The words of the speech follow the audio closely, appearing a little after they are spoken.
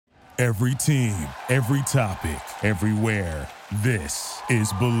Every team, every topic, everywhere. This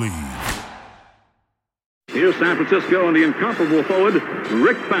is Believe. Here's San Francisco and the incomparable forward,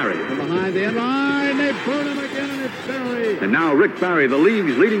 Rick Barry. From behind the end line, they burn him again, and it's Barry. And now Rick Barry, the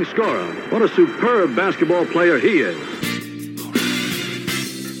league's leading scorer. What a superb basketball player he is.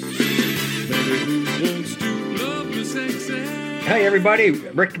 Hey everybody,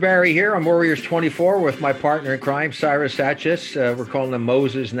 Rick Barry here on Warriors 24 with my partner in crime, Cyrus Satchis. We're calling him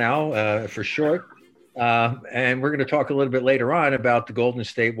Moses now for short. And we're going to talk a little bit later on about the Golden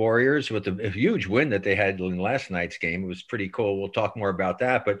State Warriors with a huge win that they had in last night's game. It was pretty cool. We'll talk more about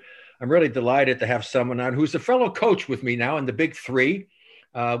that. But I'm really delighted to have someone on who's a fellow coach with me now in the Big Three,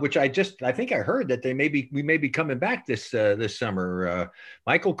 which I think I heard that we may be coming back this summer.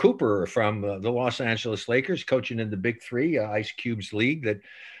 Michael Cooper from the Los Angeles Lakers, coaching in the Big Three, Ice Cube's league that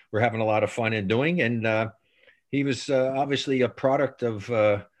we're having a lot of fun in doing. And he was obviously a product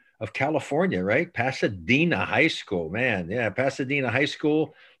of California, right? Pasadena High School, man. Yeah, Pasadena High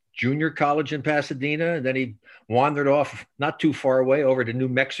School, junior college in Pasadena. And then he wandered off not too far away over to New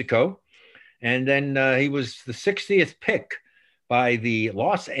Mexico. And then he was the 60th pick by the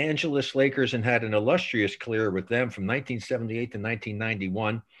Los Angeles Lakers and had an illustrious career with them from 1978 to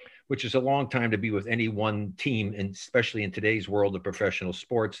 1991, which is a long time to be with any one team, and especially in today's world of professional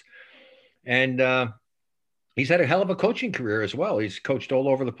sports. And he's had a hell of a coaching career as well. He's coached all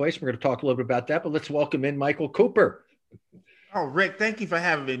over the place. We're going to talk a little bit about that, but let's welcome in Michael Cooper. Oh, Rick, thank you for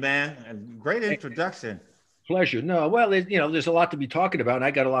having me, man. Great introduction. Pleasure. No, well, there's a lot to be talking about. And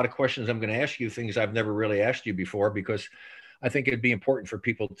I got a lot of questions I'm going to ask you, things I've never really asked you before, because I think it'd be important for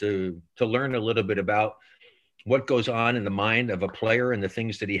people to learn a little bit about what goes on in the mind of a player and the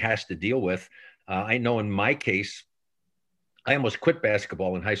things that he has to deal with. I know in my case, I almost quit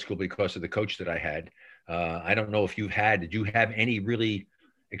basketball in high school because of the coach that I had. I don't know if did you have any really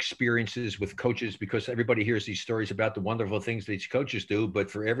experiences with coaches? Because everybody hears these stories about the wonderful things these coaches do,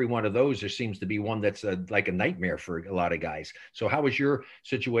 but for every one of those, there seems to be one that's like a nightmare for a lot of guys. So how was your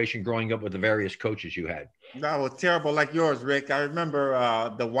situation growing up with the various coaches you had? That was terrible like yours, Rick. I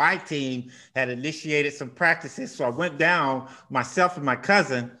remember the Y team had initiated some practices. So I went down, myself and my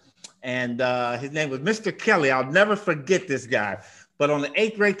cousin, and his name was Mr. Kelly. I'll never forget this guy. But on the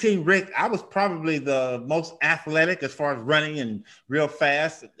 8th grade team, Rick, I was probably the most athletic as far as running and real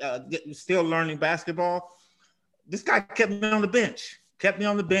fast, still learning basketball. This guy kept me on the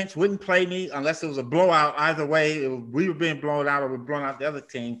bench, wouldn't play me unless it was a blowout. Either way, we were being blown out or we were blowing out the other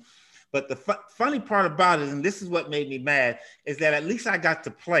team. But the funny part about it, and this is what made me mad, is that at least I got to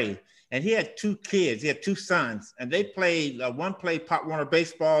play. And he had two kids. He had two sons. And they played, one played Pop Warner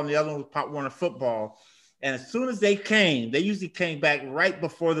baseball and the other one was Pop Warner football. And as soon as they usually came back right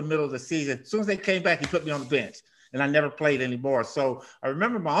before the middle of the season. As soon as they came back, he put me on the bench, and I never played anymore. So I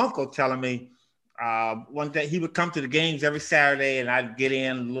remember my uncle telling me one day he would come to the games every Saturday, and I'd get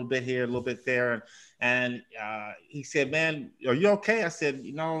in a little bit here, a little bit there. And he said, "Man, are you okay?" I said,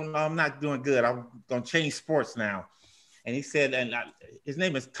 No, I'm not doing good. I'm going to change sports now. And he said, his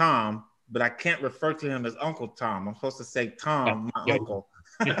name is Tom, but I can't refer to him as Uncle Tom. I'm supposed to say Tom, my uncle.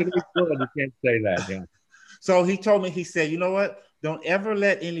 You can't say that, yeah. So he told me, he said, you know what? Don't ever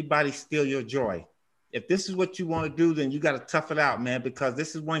let anybody steal your joy. If this is what you want to do, then you got to tough it out, man, because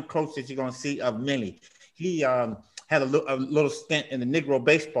this is one coach that you're going to see of many. He had a little stint in the Negro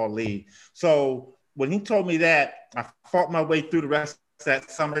Baseball League. So when he told me that, I fought my way through the rest of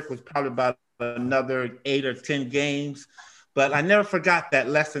that summer. It was probably about another 8 or 10 games. But I never forgot that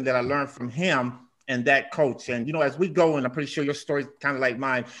lesson that I learned from him and that coach. And, as we go, and I'm pretty sure your story's kind of like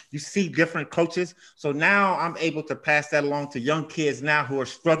mine, you see different coaches. So now I'm able to pass that along to young kids now who are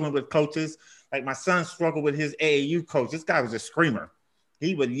struggling with coaches. Like my son struggled with his AAU coach. This guy was a screamer.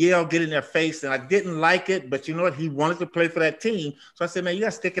 He would yell, get in their face, and I didn't like it, but you know what? He wanted to play for that team. So I said, man, you got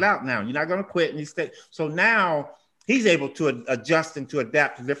to stick it out now. You're not going to quit. And he stayed. So now he's able to adjust and to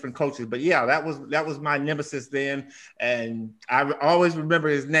adapt to different coaches. But yeah, that was my nemesis then. And I always remember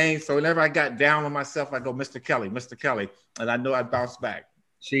his name. So whenever I got down on myself, I go, Mr. Kelly. And I know I'd bounce back.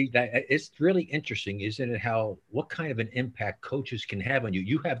 See, that it's really interesting, isn't it? What kind of an impact coaches can have on you.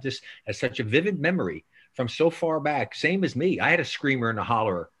 You have this as such a vivid memory from so far back, same as me. I had a screamer and a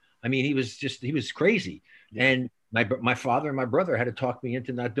hollerer. I mean, he was crazy. Yeah. And my father and my brother had to talk me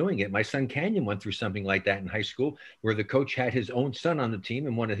into not doing it. My son Canyon went through something like that in high school, where the coach had his own son on the team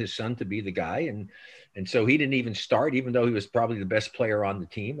and wanted his son to be the guy. And so he didn't even start, even though he was probably the best player on the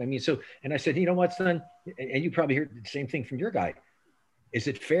team. I mean, and I said, you know what, son? And you probably heard the same thing from your guy. Is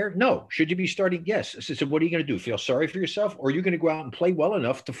it fair? No. Should you be starting? Yes. So what are you going to do? Feel sorry for yourself? Or are you going to go out and play well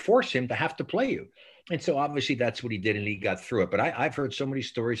enough to force him to have to play you? And so obviously that's what he did, and he got through it. But I've heard so many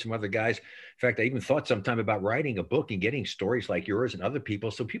stories from other guys. In fact, I even thought sometime about writing a book and getting stories like yours and other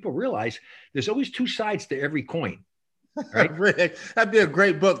people, so people realize there's always two sides to every coin. Right? Rick, that'd be a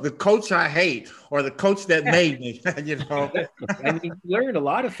great book, The Coach I Hate, or The Coach That Made Me. You know, I mean, you learn a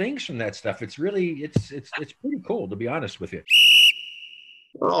lot of things from that stuff. It's really, it's pretty cool, to be honest with you.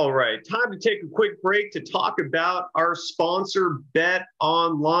 All right, time to take a quick break to talk about our sponsor, Bet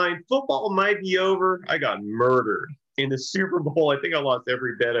Online. Football might be over. I got murdered in the Super Bowl. I think I lost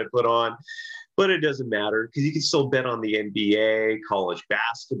every bet I put on, but it doesn't matter because you can still bet on the NBA, college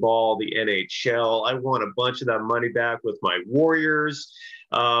basketball, the NHL. I won a bunch of that money back with my Warriors.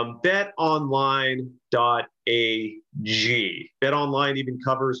 BetOnline.ag. BetOnline even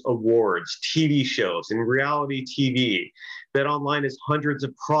covers awards, TV shows, and reality TV. BetOnline has hundreds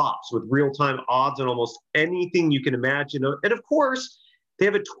of props with real-time odds on almost anything you can imagine. And of course, they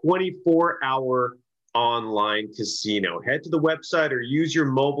have a 24-hour online casino. Head to the website or use your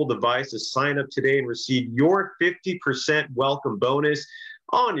mobile device to sign up today and receive your 50% welcome bonus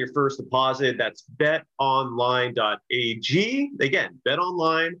on your first deposit. That's betonline.ag. Again,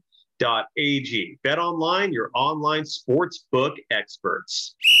 betonline.ag. BetOnline, your online sports book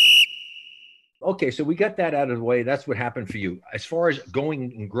experts. Okay, so we got that out of the way. That's what happened for you. As far as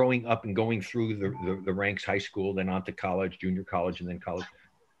going and growing up and going through the ranks, high school, then on to college, junior college, and then college,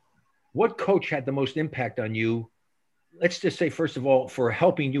 what coach had the most impact on you? Let's just say, first of all, for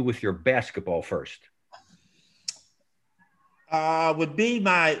helping you with your basketball first. Would be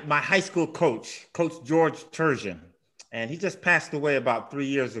my high school coach, Coach George Turgeon. And he just passed away about 2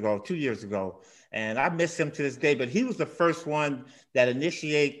 years ago. And I miss him to this day, but he was the first one that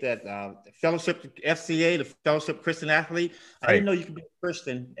initiated that fellowship, FCA, the Fellowship Christian Athlete. I didn't know you could be a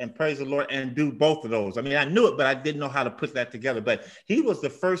Christian and praise the Lord and do both of those. I mean, I knew it, but I didn't know how to put that together. But he was the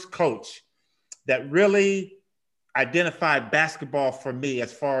first coach that really identified basketball for me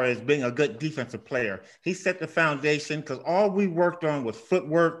as far as being a good defensive player. He set the foundation because all we worked on was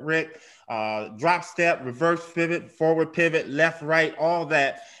footwork, Rick, drop step, reverse pivot, forward pivot, left, right, all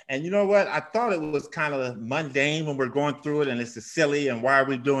that. And you know what? I thought it was kind of mundane when we're going through it and it's silly and why are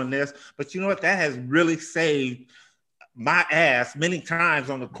we doing this? But you know what? That has really saved my ass many times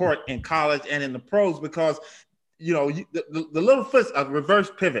on the court in college and in the pros because, you know, the little foot of reverse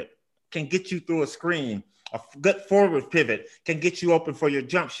pivot can get you through a screen. A good forward pivot can get you open for your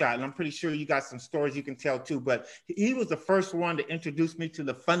jump shot. And I'm pretty sure you got some stories you can tell too, but he was the first one to introduce me to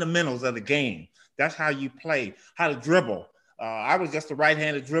the fundamentals of the game. That's how you play, how to dribble. I was just a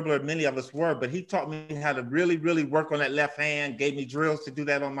right-handed dribbler, many of us were, but he taught me how to really, really work on that left hand, gave me drills to do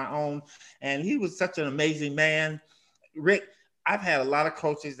that on my own. And he was such an amazing man. Rick, I've had a lot of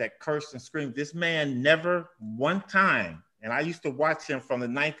coaches that cursed and screamed. This man never one time. And I used to watch him from the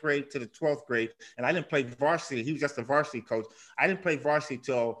 9th grade to the 12th grade. And I didn't play varsity. He was just a varsity coach. I didn't play varsity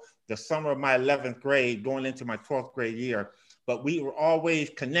till the summer of my 11th grade, going into my 12th grade year. But we were always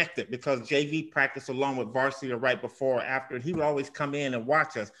connected because JV practiced along with varsity right before or after. He would always come in and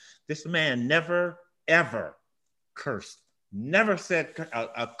watch us. This man never, ever cursed. Never said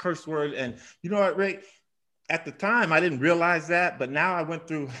a curse word. And you know what, Rick? At the time, I didn't realize that. But now I went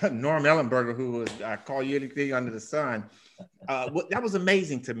through Norm Ellenberger, who was, I call you anything under the sun. That was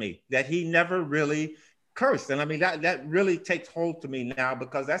amazing to me that he never really cursed. And I mean, that really takes hold to me now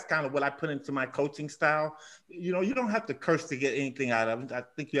because that's kind of what I put into my coaching style. You know, you don't have to curse to get anything out of it. I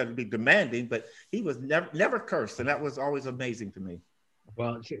think you have to be demanding, but he was never cursed. And that was always amazing to me.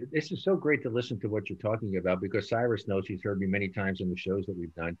 Well, this is so great to listen to what you're talking about because Cyrus knows, he's heard me many times in the shows that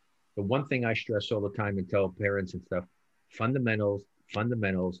we've done. The one thing I stress all the time and tell parents and stuff, fundamentals,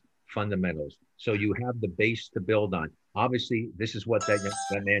 fundamentals, fundamentals. So you have the base to build on. Obviously, this is what that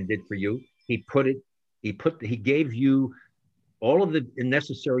man did for you. He gave you all of the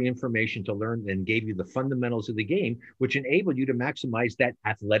necessary information to learn and gave you the fundamentals of the game, which enabled you to maximize that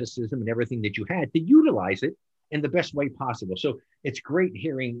athleticism and everything that you had to utilize it in the best way possible. So it's great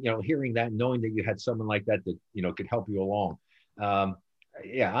hearing that, knowing that you had someone like that could help you along.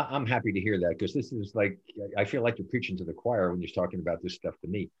 Yeah, I'm happy to hear that because this is like, I feel like you're preaching to the choir when you're talking about this stuff to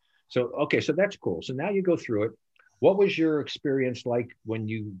me. So, okay, so that's cool. So now you go through it. What was your experience like when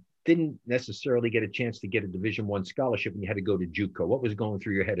you didn't necessarily get a chance to get a Division I scholarship and you had to go to JUCO? What was going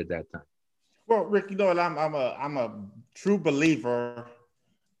through your head at that time? Well, Rick, you know what? I'm a true believer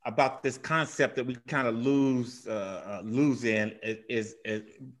about this concept that we kind of lose in is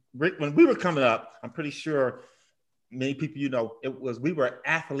Rick, when we were coming up, I'm pretty sure many people, we were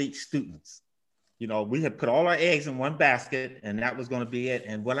athlete students. we had put all our eggs in one basket, and that was going to be it.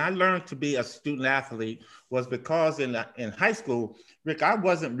 And when I learned to be a student athlete was because in high school, Rick, I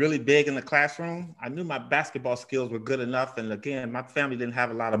wasn't really big in the classroom. I knew my basketball skills were good enough. And again, my family didn't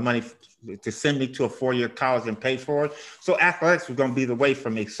have a lot of money to send me to a 4-year college and pay for it. So athletics was going to be the way for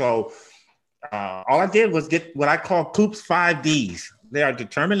me. So all I did was get what I call Coop's 5 Ds. They are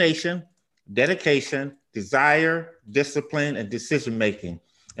determination, dedication, desire, discipline, and decision-making.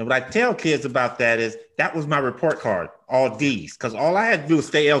 And what I tell kids about that is that was my report card, all D's, because all I had to do was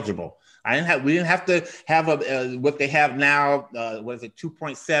stay eligible. We didn't have to have what they have now, what is it,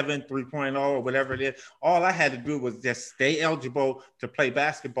 2.7, 3.0, or whatever it is. All I had to do was just stay eligible to play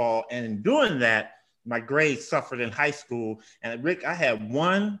basketball. And in doing that, my grades suffered in high school. And Rick, I had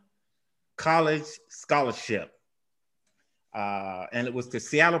one college scholarship, and it was to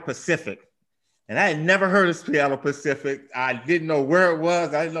Seattle Pacific. And I had never heard of Seattle Pacific. I didn't know where it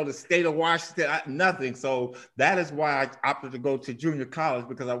was. I didn't know the state of Washington, nothing. So that is why I opted to go to junior college,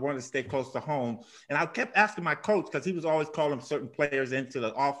 because I wanted to stay close to home. And I kept asking my coach, because he was always calling certain players into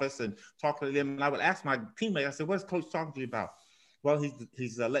the office and talking to them. And I would ask my teammate, I said, what's coach talking to you about? Well,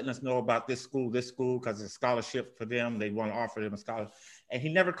 he's letting us know about this school, because it's a scholarship for them. They want to offer them a scholarship. And he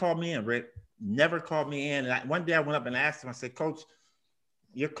never called me in, Rick. Never called me in. And one day I went up and asked him, I said, Coach,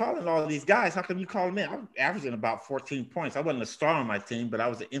 you're calling all these guys. How come you call them in? I was averaging about 14 points. I wasn't a star on my team, but I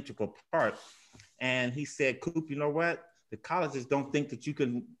was an integral part. And he said, Coop, you know what? The colleges don't think that you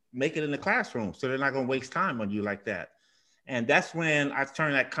can make it in the classroom, so they're not going to waste time on you like that. And that's when I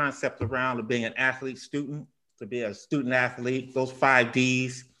turned that concept around to being an athlete student, to be a student athlete. Those 5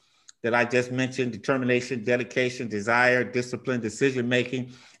 Ds that I just mentioned, determination, dedication, desire, discipline,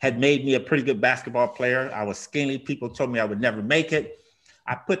 decision-making, had made me a pretty good basketball player. I was skinny. People told me I would never make it.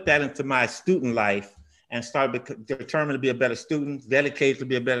 I put that into my student life and started determined to be a better student, dedicated to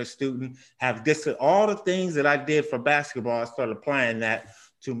be a better student, have all the things that I did for basketball. I started applying that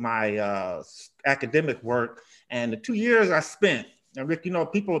to my academic work. And the 2 years I spent, and Rick,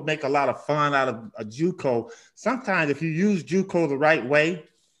 people make a lot of fun out of a JUCO. Sometimes if you use JUCO the right way,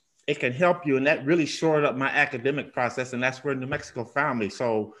 it can help you. And that really shored up my academic process. And that's where New Mexico found me.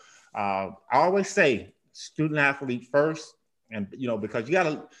 So I always say student athlete first. And, because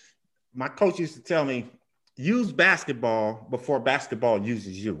my coach used to tell me, use basketball before basketball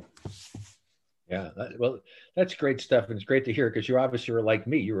uses you. Yeah, that's great stuff. And it's great to hear, because you obviously were like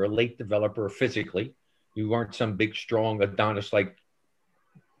me. You were a late developer physically. You weren't some big, strong Adonis like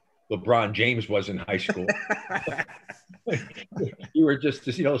LeBron James was in high school. You were just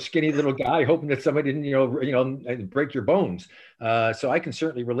this, skinny little guy hoping that somebody didn't, break your bones. So I can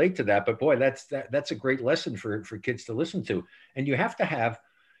certainly relate to that. But boy, that's a great lesson for kids to listen to. And you have to have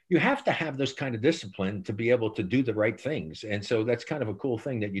those kind of discipline to be able to do the right things. And so that's kind of a cool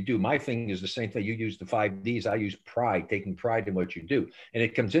thing that you do. My thing is the same thing. You use the 5 Ds. I use pride, taking pride in what you do. And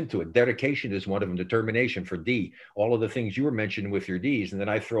it comes into it. Dedication is one of them. Determination for D. All of the things you were mentioning with your Ds. And then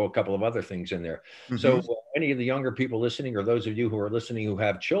I throw a couple of other things in there. Mm-hmm. So any of the younger people listening, or those of you who are listening who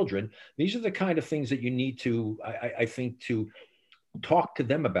have children, these are the kind of things that you need to, I think, to talk to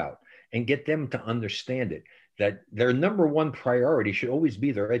them about and get them to understand it. That their number one priority should always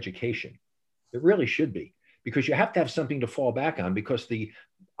be their education. It really should be, because you have to have something to fall back on, because the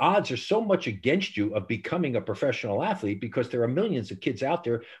odds are so much against you of becoming a professional athlete, because there are millions of kids out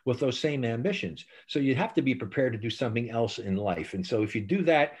there with those same ambitions. So you have to be prepared to do something else in life. And so if you do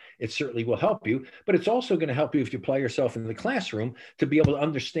that, it certainly will help you, but it's also going to help you if you apply yourself in the classroom to be able to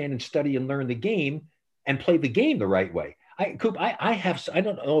understand and study and learn the game and play the game the right way. Coop, I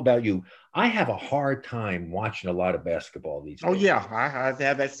don't know about you. I have a hard time watching a lot of basketball these days. Oh, yeah. I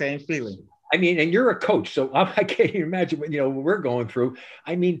have that same feeling. I mean, and you're a coach, so I can't even imagine what we're going through.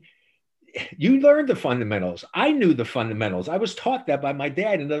 I mean, you learned the fundamentals. I knew the fundamentals. I was taught that by my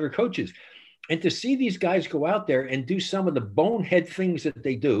dad and other coaches. And to see these guys go out there and do some of the bonehead things that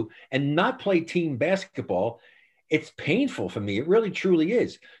they do and not play team basketball, it's painful for me. It really, truly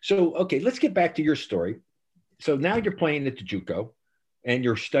is. So, okay, let's get back to your story. So now you're playing at the JUCO and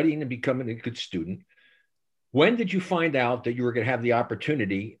you're studying and becoming a good student. When did you find out that you were going to have the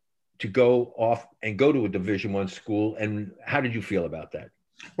opportunity to go off and go to a Division I school? And how did you feel about that?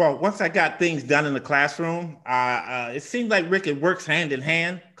 Well, once I got things done in the classroom, it seemed like, Rick, it works hand in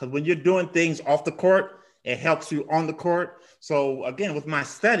hand, because when you're doing things off the court, it helps you on the court. So again, with my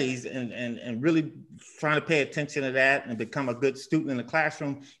studies and really trying to pay attention to that and become a good student in the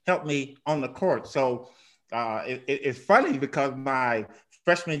classroom helped me on the court. So it's funny, because my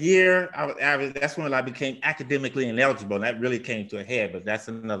freshman year, that's when I became academically ineligible, and that really came to a head, but that's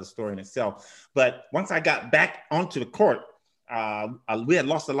another story in itself. But once I got back onto the court, we had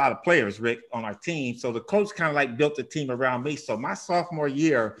lost a lot of players, Rick, on our team. So the coach kind of like built the team around me. So my sophomore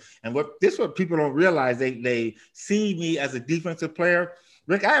year, and what people don't realize, they see me as a defensive player.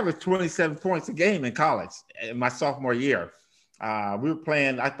 Rick, I averaged 27 points a game in college in my sophomore year. I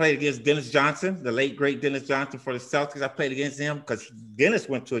played against Dennis Johnson, the late, great Dennis Johnson for the Celtics. I played against him because Dennis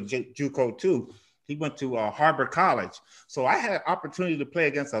went to a JUCO too. He went to Harbor College. So I had an opportunity to play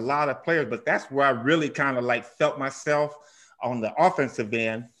against a lot of players, but that's where I really kind of like felt myself on the offensive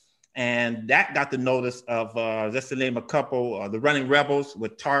end. And that got the notice of, just to name a couple, the Running Rebels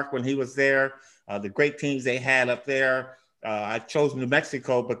with Tark when he was there, the great teams they had up there. I chose New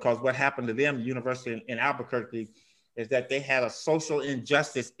Mexico because what happened to them, the University in Albuquerque, is that they had a social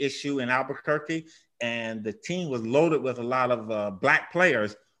injustice issue in Albuquerque, and the team was loaded with a lot of black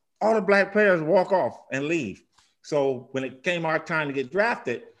players. All the black players walk off and leave. So when it came our time to get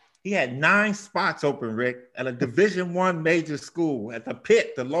drafted, he had 9 spots open, Rick, at a Division I major school, at the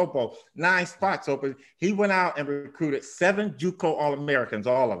Pitt, the Lobo, 9 spots open. He went out and recruited 7 JUCO All-Americans,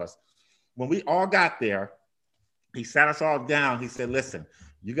 all of us. When we all got there, he sat us all down. He said, listen,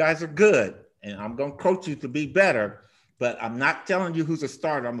 you guys are good, and I'm going to coach you to be better, but I'm not telling you who's a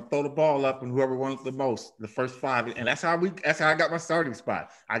starter. I'm going to throw the ball up and whoever wants the most, the first 5. And that's how I got my starting spot.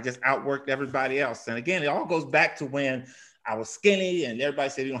 I just outworked everybody else. And again, it all goes back to when I was skinny and everybody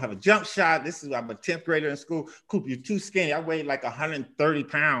said, you don't have a jump shot. I'm a 10th grader in school. Coop, you're too skinny. I weighed like 130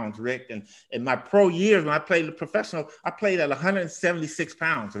 pounds, Rick. And in my pro years, when I played the professional, I played at 176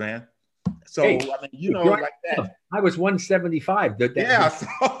 pounds, man. So, hey, I mean, like that. I was 175. Yeah, so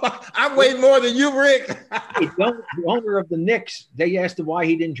I weighed more than you, Rick. Hey, the owner of the Knicks, they asked him why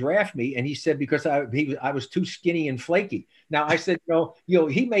he didn't draft me, and he said because I was too skinny and flaky. Now, I said,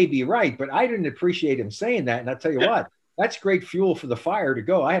 he may be right, but I didn't appreciate him saying that. And I'll tell you what, that's great fuel for the fire to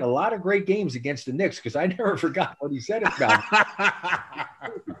go. I had a lot of great games against the Knicks because I never forgot what he said about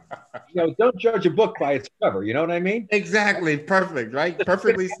it. Don't judge a book by its cover. You know what I mean? Exactly. Perfect, right?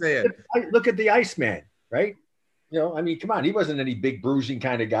 Perfectly said. Look at the Iceman, right? I mean, come on. He wasn't any big bruising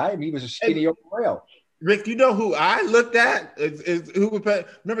kind of guy. I mean, he was a skinny old rail. Rick, you know who I looked at? Who would play?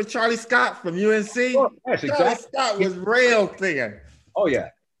 Remember Charlie Scott from UNC? Oh, yes, exactly. Charlie Scott was rail thin. Oh, yeah.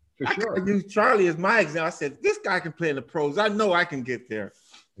 For sure. I used Charlie as my example. I said, this guy can play in the pros. I know I can get there.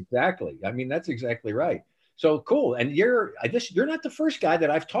 Exactly. I mean, that's exactly right. So cool. And you're not the first guy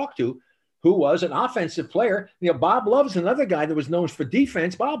that I've talked to who was an offensive player. Bob Love's another guy that was known for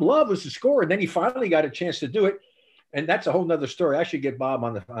defense. Bob Love was a scorer, and then he finally got a chance to do it. And that's a whole nother story. I should get Bob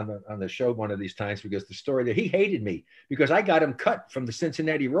on the show one of these times, because the story that he hated me because I got him cut from the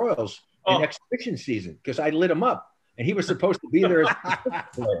Cincinnati Royals in exhibition season because I lit him up, and he was supposed to be there as a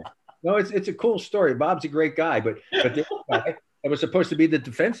player. No, it's a cool story. Bob's a great guy, but this guy that was supposed to be the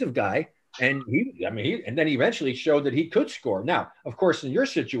defensive guy, and and then he eventually showed that he could score. Now, of course, in your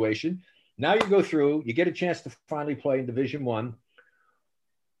situation, now you go through, you get a chance to finally play in Division I.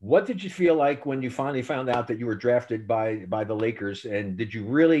 What did you feel like when you finally found out that you were drafted by the Lakers? And did you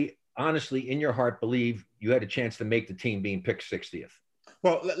really, honestly, in your heart, believe you had a chance to make the team being picked 60th?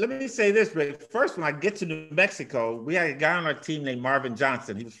 Well, let me say this, Rick. First, when I get to New Mexico, we had a guy on our team named Marvin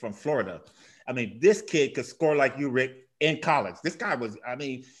Johnson. He was from Florida. I mean, this kid could score like you, Rick, in college. This guy was,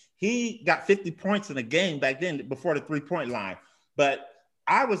 he got 50 points in a game back then before the three-point line. But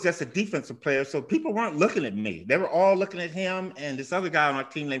I was just a defensive player, so people weren't looking at me. They were all looking at him and this other guy on our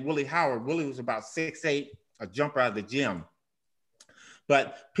team named Willie Howard. Willie was about 6'8", a jumper out of the gym.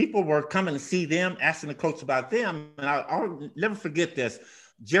 But people were coming to see them, asking the coach about them. And I'll never forget this.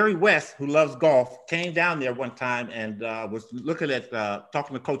 Jerry West, who loves golf, came down there one time and was looking at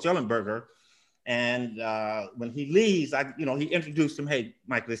talking to Coach Ellenberger. And when he leaves, he introduced him. Hey,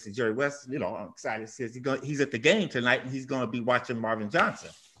 Mike, this is Jerry West. I'm excited. He says he's at the game tonight, and he's going to be watching Marvin Johnson.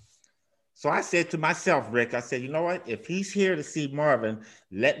 So I said to myself, Rick, I said, you know what? If he's here to see Marvin,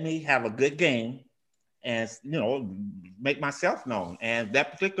 let me have a good game and, make myself known. And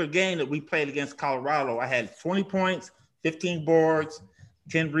that particular game that we played against Colorado, I had 20 points, 15 boards,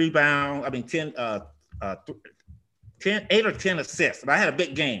 10 rebounds. 8 or 10 assists. But I had a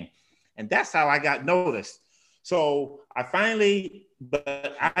big game. And that's how I got noticed. So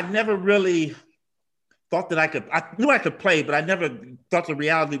but I never really thought that I knew I could play, but I never thought the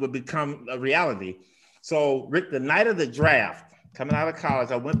reality would become a reality. So Rick, the night of the draft, coming out of college,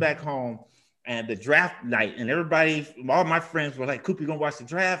 I went back home and the draft night, and all my friends were like, Cooper, you gonna watch the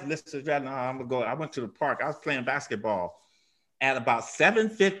draft? Listen to the draft. No, I'm gonna go. I went to the park. I was playing basketball. At about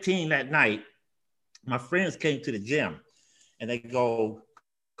 7:15 that night, my friends came to the gym and they go,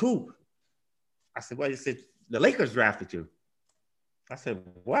 Coop. I said, well, he said, the Lakers drafted you. I said,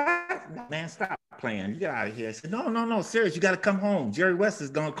 what? Man, stop. playing. You get out of here. I said, no, serious. You got to come home. Jerry West is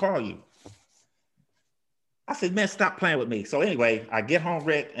going to call you. I said, man, stop playing with me. So anyway, I get home,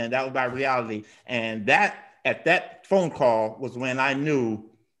 Rick, and that was my reality. And at that phone call was when I knew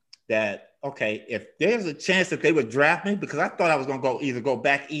that, okay, if there's a chance that they would draft me, because I thought I was going to either go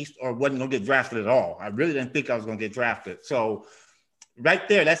back east or wasn't going to get drafted at all. I really didn't think I was going to get drafted. So right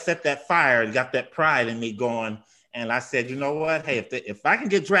there, that set that fire and got that pride in me going. And I said, you know what? Hey, if I can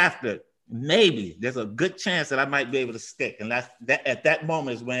get drafted, maybe there's a good chance that I might be able to stick. And that at that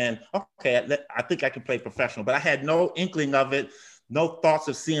moment is when, okay, I think I can play professional. But I had no inkling of it, no thoughts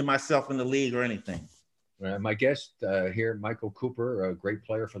of seeing myself in the league or anything. My guest here, Michael Cooper, a great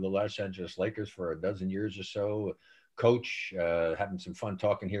player for the Los Angeles Lakers for a dozen years or so, coach, having some fun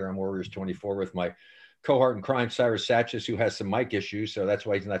talking here on Warriors 24 with my cohort in crime, Cyrus Satchis, who has some mic issues, so that's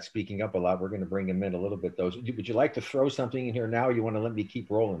why he's not speaking up a lot. We're going to bring him in a little bit, though. Would you like to throw something in here now, or you want to let me keep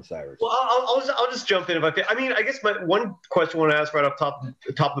rolling, Cyrus? Well, I'll just jump in if I can. I mean, I guess my one question I want to ask right off top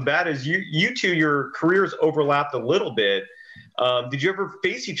of the bat is you two, your careers overlapped a little bit. Did you ever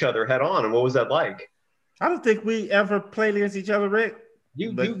face each other head on, and what was that like? I don't think we ever played against each other, Rick.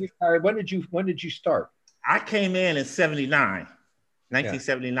 You retired. When did you start? I came in 1979.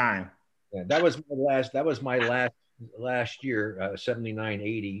 Yeah, that was my last year,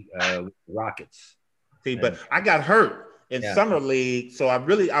 79-80 with the Rockets. See, but I got hurt in summer league, so I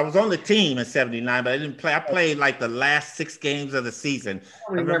was on the team in 79, but I didn't play. I played like the last 6 games of the season.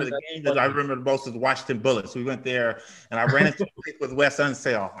 I remember the game that I remember the most was Washington Bullets. We went there, and I ran into with Wes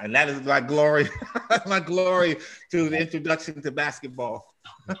Unseld, and that is my glory, my glory to the introduction to basketball.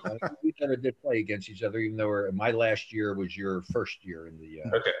 We never did play against each other, even though my last year was your first year in the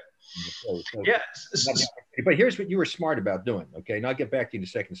okay. So, yes. But here's what you were smart about doing. Okay. And I'll get back to you in a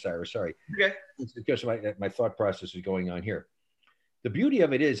second, Cyrus. Sorry. Okay. Because my thought process is going on here. The beauty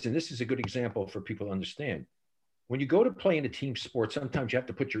of it is, and this is a good example for people to understand, when you go to play in a team sport, sometimes you have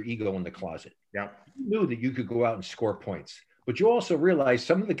to put your ego in the closet. Yeah. You knew that you could go out and score points, but you also realized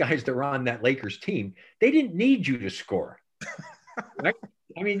some of the guys that were on that Lakers team, they didn't need you to score. Right?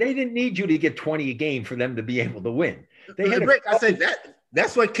 I mean, they didn't need you to get 20 a game for them to be able to win. They had I said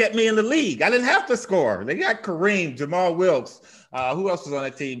that's what kept me in the league. I didn't have to score. They got Kareem, Jamal Wilkes. Who else was on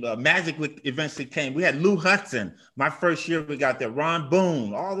that team? Magic eventually came. We had Lou Hudson. My first year, we got there. Ron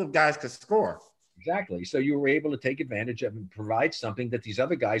Boone. All the guys could score. Exactly. So you were able to take advantage of and provide something that these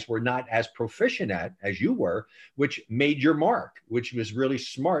other guys were not as proficient at as you were, which made your mark, which was really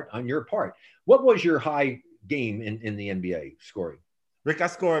smart on your part. What was your high game in the NBA scoring? Rick, I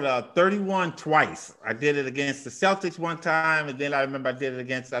scored 31 twice. I did it against the Celtics one time, and then I remember I did it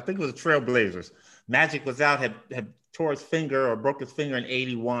against, I think it was the Trailblazers. Magic was out, had tore his finger or broke his finger in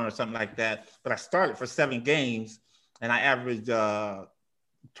 81 or something like that. But I started for 7 games, and I averaged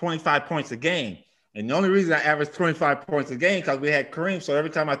 25 points a game. And the only reason I averaged 25 points a game because we had Kareem. So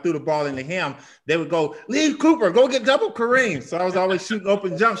every time I threw the ball into him, they would go, leave Cooper, go get double Kareem. So I was always shooting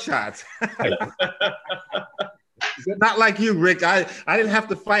open jump shots. Not like you, Rick. I didn't have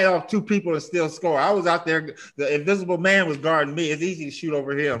to fight off 2 people and still score. I was out there. The invisible man was guarding me. It's easy to shoot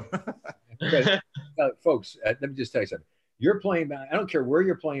over him. Folks, let me just tell you something. You're playing, I don't care where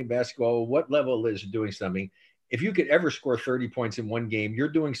you're playing basketball, what level it is you're doing something. If you could ever score 30 points in one game, you're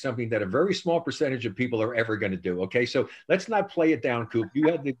doing something that a very small percentage of people are ever going to do. Okay. So let's not play it down, Coop.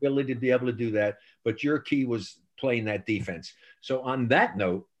 You had the ability to be able to do that, but your key was playing that defense. So on that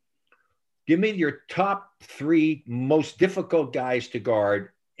note, give me your top 3 most difficult guys to guard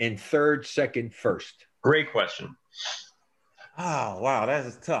in third, second, first. Great question. Oh, wow. That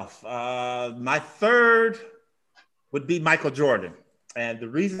is tough. My third would be Michael Jordan. And the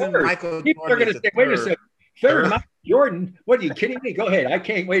reason Michael People Jordan are going to say, wait a second. Third, Michael Jordan? What are you kidding me? Go ahead. I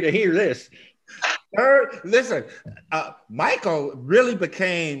can't wait to hear this. Third, listen, Michael really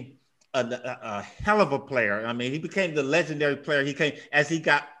became a hell of a player. I mean, he became the legendary player he came as he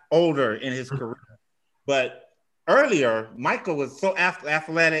got older in his career. But earlier, Michael was so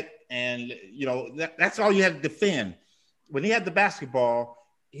athletic, and that's all you had to defend. When he had the basketball,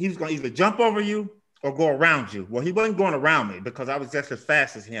 he was going to either jump over you or go around you. Well, he wasn't going around me because I was just as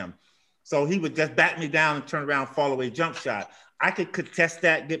fast as him. So he would just back me down and turn around, fall away jump shot. I could contest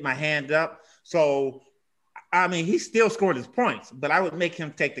that, get my hand up. So, I mean, he still scored his points, but I would make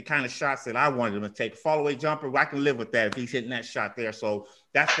him take the kind of shots that I wanted him to take. Fall away jumper, I can live with that if he's hitting that shot there. So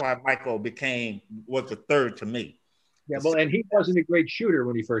that's why Michael was the third to me. Yeah, well, and he wasn't a great shooter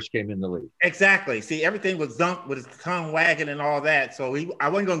when he first came in the league. Exactly. See, everything was dunked with his tongue wagging and all that. So I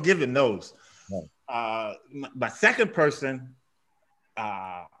wasn't going to give him those. Right. My second person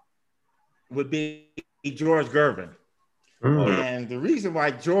would be George Gervin. And the reason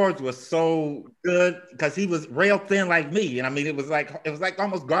why George was so good, because he was rail thin like me. And I mean, it was like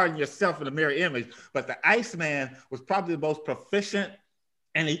almost guarding yourself in the mirror image. But the Iceman was probably the most proficient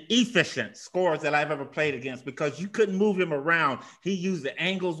and efficient scorers that I've ever played against, because you couldn't move him around. He used the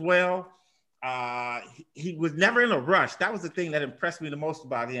angles well. He was never in a rush. That was the thing that impressed me the most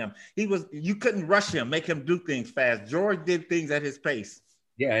about him. You couldn't rush him, make him do things fast. George did things at his pace.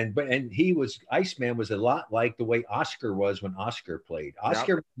 Yeah, and Iceman was a lot like the way Oscar was when Oscar played.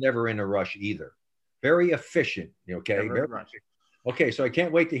 Oscar was never in a rush either. Very efficient. Okay. Very efficient. Okay, so I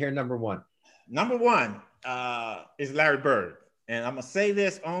can't wait to hear number one. Number one is Larry Bird. And I'm going to say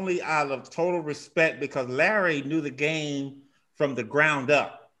this only out of total respect, because Larry knew the game from the ground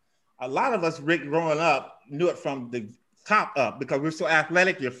up. A lot of us, Rick, growing up, knew it from the top up, because we're so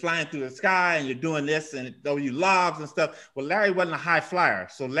athletic. You're flying through the sky and you're doing this and throw you lobs and stuff. Well, Larry wasn't a high flyer.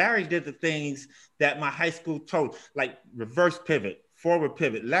 So Larry did the things that my high school taught, like reverse pivot, forward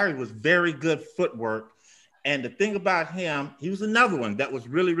pivot. Larry was very good footwork. And the thing about him, he was another one that was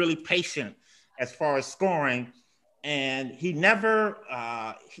really, really patient as far as scoring. And he never,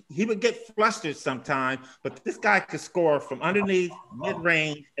 he would get flustered sometimes, but this guy could score from underneath,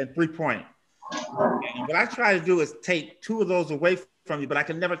 mid-range, and three-point. And what I try to do is take two of those away from you, but I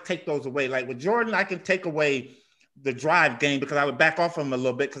can never take those away. Like with Jordan, I can take away the drive game because I would back off him a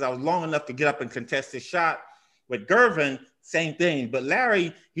little bit because I was long enough to get up and contest his shot. With Gervin, same thing. But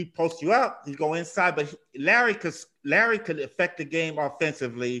Larry, he'd post you up, he'd go inside, but Larry could affect the game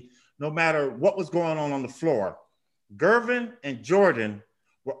offensively no matter what was going on the floor. Gervin and Jordan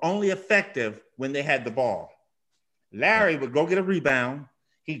were only effective when they had the ball. Larry would go get a rebound.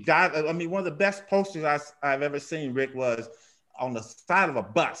 He got, I mean, one of the best posters I've ever seen, Rick, was on the side of a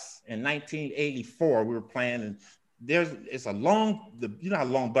bus in 1984. We were playing, and it's a long, you know how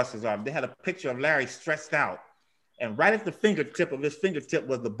long buses are. They had a picture of Larry stretched out, and right at the fingertip of his fingertip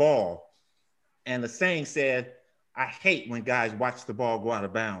was the ball. And the saying said, "I hate when guys watch the ball go out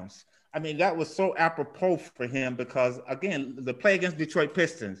of bounds." I mean, that was so apropos for him because, again, the play against Detroit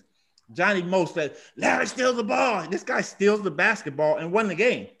Pistons, Johnny Most said, "Larry steals the ball." This guy steals the basketball and won the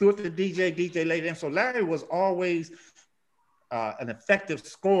game. Threw it to DJ. DJ laid in. So Larry was always an effective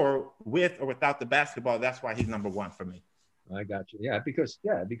scorer with or without the basketball. That's why he's number one for me. I got you. Yeah, because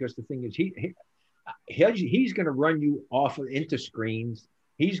the thing is, he's going to run you off into screens.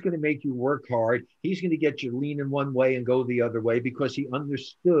 He's going to make you work hard. He's going to get you leaning one way and go the other way because he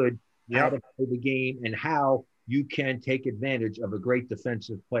understood how to play the game and how you can take advantage of a great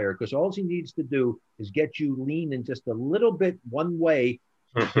defensive player. Because all he needs to do is get you leaning just a little bit one way.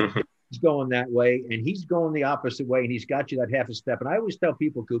 He's going that way, and he's going the opposite way, and he's got you that half a step. And I always tell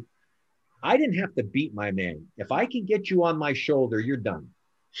people, Coop, I didn't have to beat my man. If I can get you on my shoulder, you're done.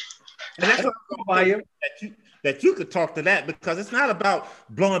 And that's what I'm going to that you could talk to that, because it's not about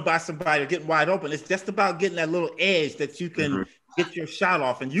blowing by somebody or getting wide open. It's just about getting that little edge that you can get your shot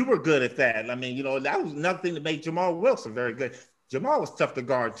off. And you were good at that. I mean, you know, that was another thing that made Jamal Wilson very good. Jamal was tough to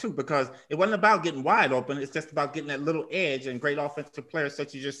guard too, because it wasn't about getting wide open. It's just about getting that little edge, and great offensive players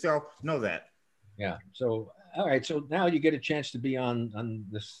such as yourself know that. Yeah. So, all right. So now you get a chance to be on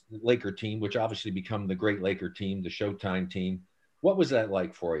this Laker team, which obviously become the great Laker team, the Showtime team. What was that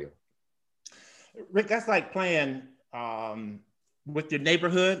like for you? Rick, that's like playing with your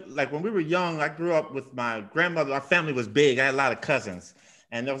neighborhood. Like when we were young, I grew up with my grandmother. Our family was big. I had a lot of cousins,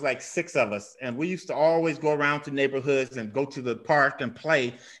 and there was like 6 of us. And we used to always go around to neighborhoods and go to the park and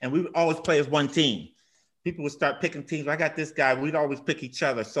play. And we would always play as one team. People would start picking teams. I got this guy. We'd always pick each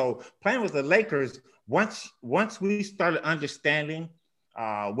other. So playing with the Lakers, once we started understanding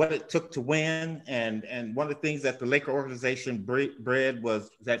what it took to win, and one of the things that the Laker organization bred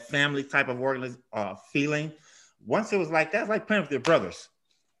was that family type of feeling. Once it was like that, it's like playing with your brothers.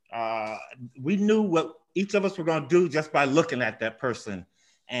 We knew what each of us were going to do just by looking at that person.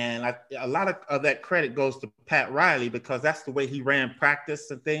 And a lot of that credit goes to Pat Riley, because that's the way he ran practice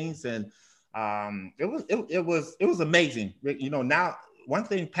and things. And it was amazing. You know, now one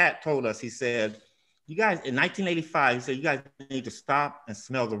thing Pat told us, he said, "You guys," in 1985, he said, "You guys need to stop and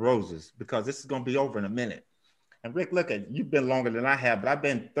smell the roses, because this is going to be over in a minute." And Rick, look, you've been longer than I have, but I've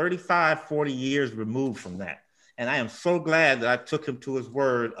been 35, 40 years removed from that. And I am so glad that I took him to his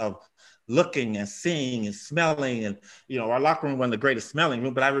word of looking and seeing and smelling. And, you know, our locker room wasn't the greatest smelling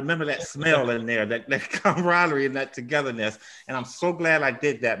room, but I remember that smell in there, that camaraderie and that togetherness. And I'm so glad I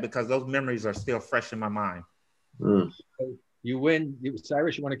did that, because those memories are still fresh in my mind. You win.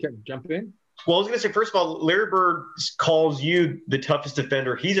 Cyrus, you want to jump in? Well, I was going to say, first of all, Larry Bird calls you the toughest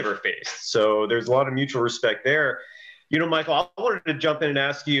defender he's ever faced. So there's a lot of mutual respect there. You know, Michael, I wanted to jump in and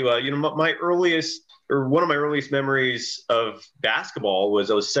ask you, you know, my earliest or one of my earliest memories of basketball was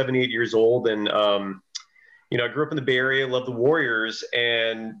I was 7, 8 years old, and I grew up in the Bay Area, loved the Warriors,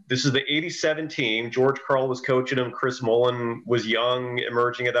 and this is the '87 team. George Karl was coaching them. Chris Mullin was young,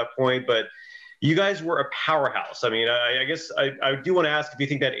 emerging at that point, but you guys were a powerhouse. I mean, I guess I do want to ask if you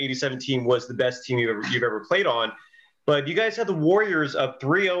think that '87 team was the best team you've ever played on. But you guys had the Warriors up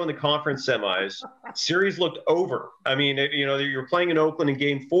 3-0 in the conference semis. Series looked over. I mean, you're playing in Oakland in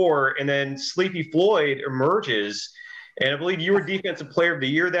Game 4, and then Sleepy Floyd emerges, and I believe you were Defensive Player of the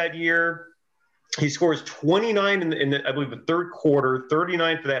Year that year. He scores 29 in I believe, the third quarter,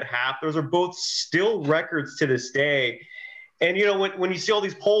 39 for that half. Those are both still records to this day. And, when you see all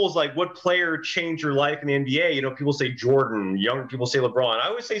these polls, like what player changed your life in the NBA, people say Jordan, younger people say LeBron. I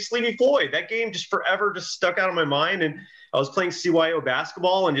always say Sleepy Floyd. That game just forever just stuck out of my mind. And I was playing CYO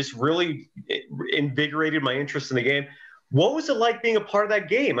basketball and just really invigorated my interest in the game. What was it like being a part of that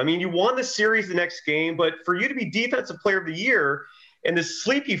game? I mean, you won the series the next game, but for you to be Defensive Player of the Year and this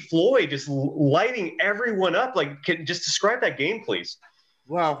Sleepy Floyd just lighting everyone up, just describe that game, please.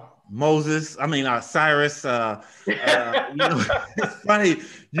 Well, Cyrus, it's funny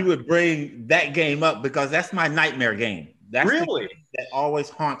you would bring that game up because that's my nightmare game. That's really the game that always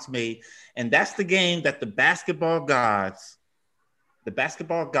haunts me. And that's the game that the basketball god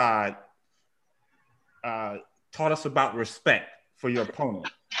taught us about respect for your opponent.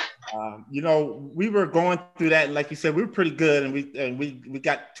 We were going through that, and like you said, we were pretty good, and we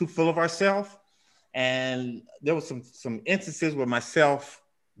got too full of ourselves. And there was some instances where myself,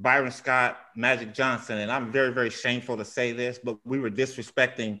 Byron Scott, Magic Johnson, and I'm very, very shameful to say this, but we were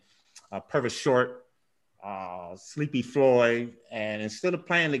disrespecting Purvis Short, Sleepy Floyd, and instead of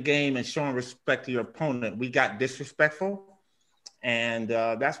playing the game and showing respect to your opponent, we got disrespectful, and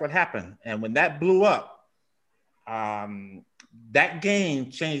that's what happened. And when that blew up, that game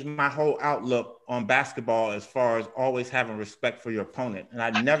changed my whole outlook on basketball as far as always having respect for your opponent. And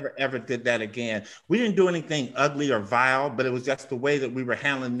I never, ever did that again. We didn't do anything ugly or vile, but it was just the way that we were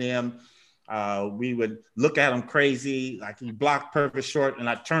handling them. We would look at them crazy, like he blocked Purvis Short, and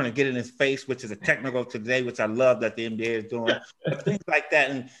I'd turn and get in his face, which is a technical today, which I love that the NBA is doing. Things like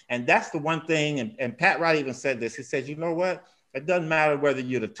that. And that's the one thing, and Pat Wright even said this. He said, you know what? It doesn't matter whether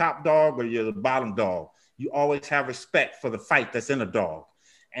you're the top dog or you're the bottom dog. You always have respect for the fight that's in a dog.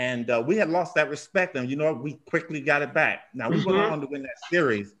 And we had lost that respect, and we quickly got it back. Now, we went on to win that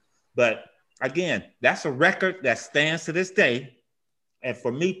series, but again, that's a record that stands to this day. And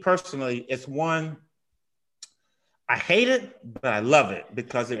for me personally, it's one, I hate it, but I love it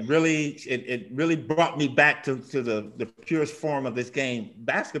because it really brought me back to the purest form of this game.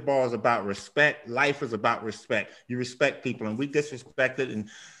 Basketball is about respect. Life is about respect. You respect people, and we disrespected. And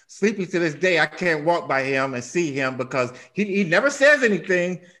Sleepy, to this day, I can't walk by him and see him because he never says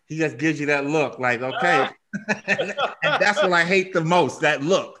anything. He just gives you that look like, okay. And that's what I hate the most, that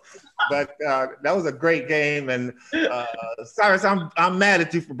look. But that was a great game. And Cyrus, I'm mad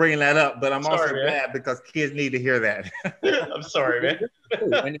at you for bringing that up, but I'm also mad because kids need to hear that. I'm sorry, man.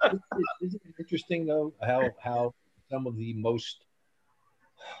 And isn't it interesting, though, how some of the most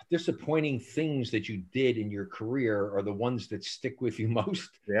disappointing things that you did in your career are the ones that stick with you most?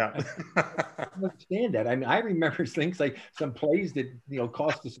 Yeah. I don't understand that. I mean, I remember things like some plays that,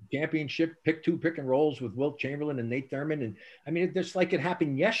 cost us a championship, pick and rolls with Wilt Chamberlain and Nate Thurmond. And I mean, it's just like it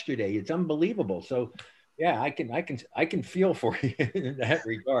happened yesterday. It's unbelievable. So yeah, I can feel for you in that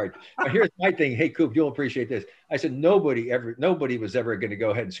regard. But here's my thing. Hey, Coop, you'll appreciate this. I said, nobody was ever going to go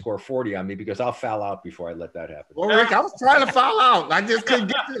ahead and score 40 on me because I'll foul out before I let that happen. Well, Rick, I was trying to foul out. I just couldn't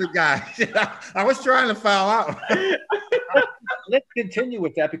get to the guy. I was trying to foul out. Let's continue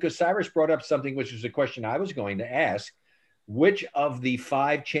with that because Cyrus brought up something, which was a question I was going to ask. Which of the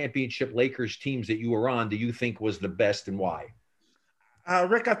 5 championship Lakers teams that you were on do you think was the best and why?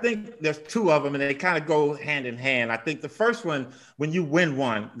 Rick, I think there's 2 of them, and they kind of go hand in hand. I think the first one, when you win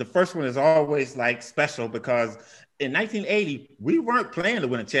one, the first one is always like special because in 1980, we weren't playing to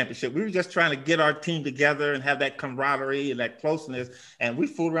win a championship. We were just trying to get our team together and have that camaraderie and that closeness. And we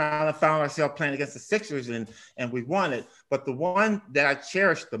fooled around and found ourselves playing against the Sixers, and we won it. But the one that I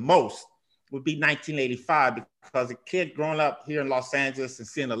cherished the most would be 1985 because a kid growing up here in Los Angeles and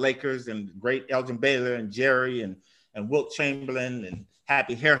seeing the Lakers and great Elgin Baylor and Jerry and Wilt Chamberlain and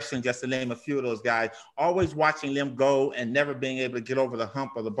Happy Harrison, just to name a few of those guys, always watching them go and never being able to get over the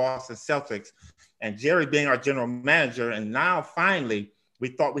hump of the Boston Celtics. And Jerry being our general manager. And now finally, we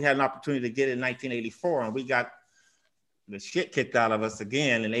thought we had an opportunity to get it in 1984, and we got the shit kicked out of us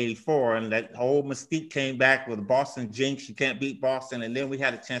again in 84. And that whole mystique came back with the Boston jinx. You can't beat Boston. And then we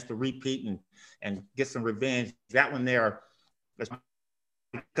had a chance to repeat and get some revenge. That one there,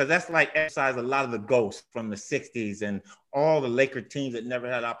 because that's like exercise a lot of the ghosts from the 60s and all the Laker teams that never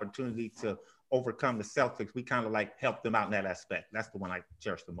had opportunity to overcome the Celtics. We kind of like helped them out in that aspect. That's the one I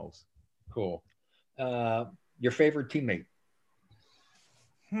cherish the most. Cool. Your favorite teammate?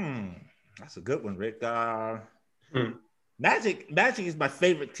 That's a good one, Rick. Magic is my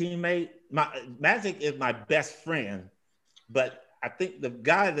favorite teammate. Magic is my best friend, but I think the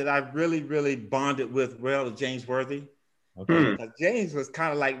guy that I really, really bonded with well is James Worthy. Okay. James was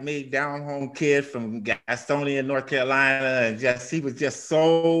kind of like me, down home kid from Gastonia, North Carolina, and he was just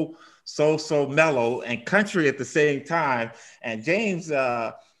so mellow and country at the same time. And James,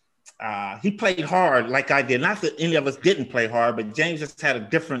 he played hard like I did. Not that any of us didn't play hard, but James just had a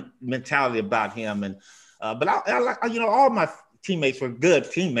different mentality about him. And but I all my teammates were good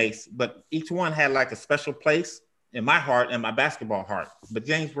teammates, but each one had like a special place in my heart and my basketball heart. But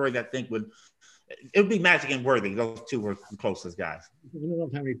James Worthy, I think, would be Magic and Worthy. Those two were the closest guys. I don't know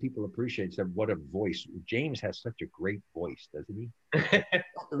how many people appreciate that. What a voice. James has such a great voice, doesn't he?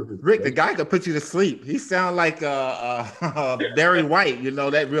 Rick, the guy could put you to sleep. He sounds like Barry White,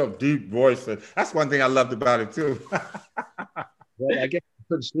 that real deep voice. That's one thing I loved about it, too. Well, I guess you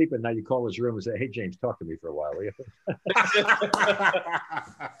couldn't sleep at night. You call his room and say, "Hey, James, talk to me for a while, will you?"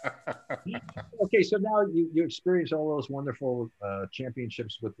 Okay, so now you experience all those wonderful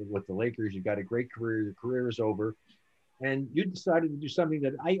championships with the Lakers. You got a great career. Your career is over, and you decided to do something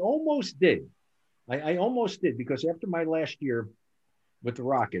that I almost did. I almost did, because after my last year with the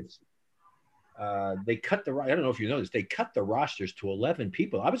Rockets, they cut I don't know if you know this. They cut the rosters to 11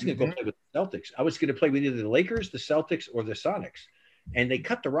 people. I was going to go play with the Celtics. I was going to play with either the Lakers, the Celtics, or the Sonics, and they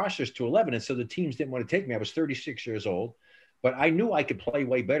cut the rosters to 11. And so the teams didn't want to take me. I was 36 years old. But I knew I could play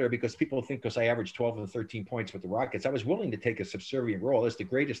way better, because people think because I averaged 12 and 13 points with the Rockets, I was willing to take a subservient role as the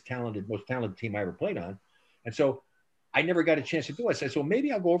most talented team I ever played on. And so I never got a chance to do it. I said, so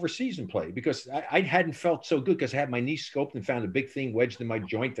maybe I'll go overseas and play, because I hadn't felt so good, because I had my knee scoped and found a big thing wedged in my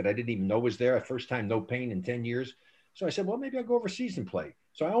joint that I didn't even know was there. First time, no pain in 10 years. So I said, well, maybe I'll go overseas and play.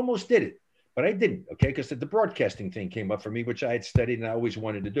 So I almost did it, but I didn't, okay, because the broadcasting thing came up for me, which I had studied and I always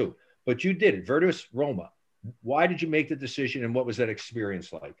wanted to do. But you did it, Virtus Roma. Why did you make the decision, and what was that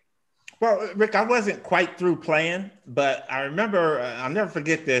experience like? Well, Rick, I wasn't quite through playing, but I remember, I'll never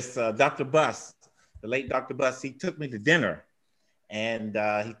forget this, Dr. Buss, the late Dr. Buss, he took me to dinner, and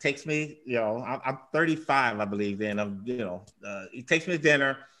he takes me, I'm 35, I believe then, he takes me to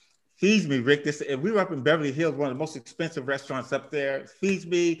dinner, feeds me, Rick. We were up in Beverly Hills, one of the most expensive restaurants up there. Feeds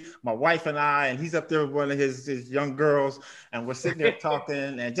me, my wife and I, and he's up there with one of his young girls, and we're sitting there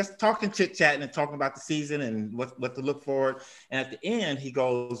talking and just talking, chit-chatting, and talking about the season and what to look forward. And at the end, he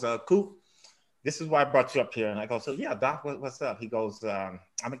goes, Coop, this is why I brought you up here. And I go, so yeah, Doc, what's up? He goes, I'm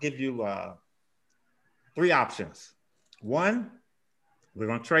gonna give you 3 options. 1, we're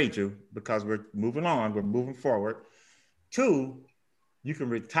gonna trade you because we're moving on, we're moving forward. 2, you can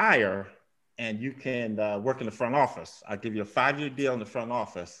retire and you can work in the front office. I'll give you a 5-year deal in the front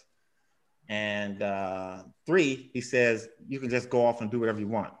office. And 3, he says, you can just go off and do whatever you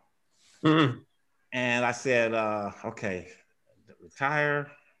want. Mm-hmm. And I said, okay, retire,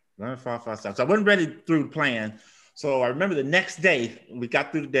 learn for myself. So I wasn't ready through the plan. So I remember the next day, we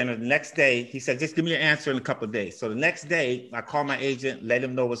got through the dinner. The next day, he said, just give me your answer in a couple of days. So the next day, I called my agent, let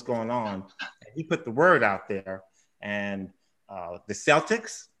him know what's going on. And he put the word out there. And the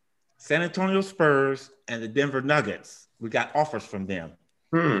Celtics, San Antonio Spurs, and the Denver Nuggets, we got offers from them.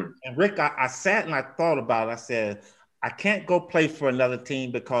 And Rick, I sat and I thought about it. I said, I can't go play for another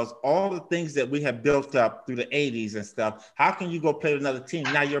team because all the things that we have built up through the 80s and stuff, how can you go play with another team?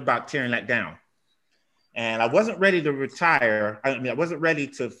 Now you're about tearing that down. And I wasn't ready to retire. I wasn't ready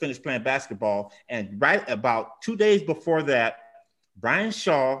to finish playing basketball. And right about 2 days before that, Brian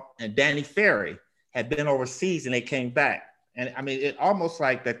Shaw and Danny Ferry had been overseas and they came back. And I mean, it almost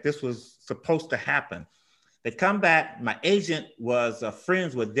like that this was supposed to happen. They come back. My agent was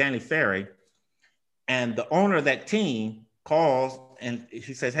friends with Danny Ferry, and the owner of that team calls and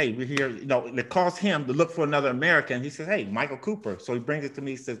he says, hey, we're here. It calls him to look for another American. He says, hey, Michael Cooper. So he brings it to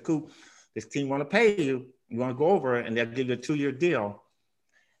me. He says, Coop, this team want to pay you. You want to go over it, and they'll give you a 2-year deal.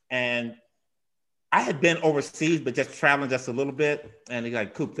 And I had been overseas, but just traveling just a little bit. And he's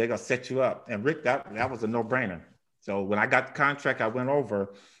like, Coop, they're going to set you up. And Rick, that was a no-brainer. So when I got the contract, I went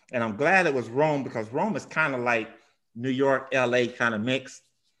over, and I'm glad it was Rome because Rome is kind of like New York, LA kind of mixed,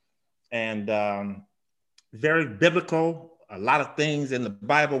 and very biblical. A lot of things in the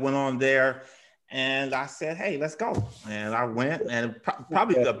Bible went on there. And I said, hey, let's go. And I went, and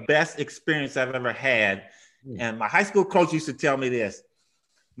probably the best experience I've ever had. And my high school coach used to tell me this,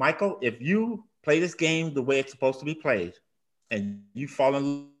 Michael, if you play this game the way it's supposed to be played, and you fall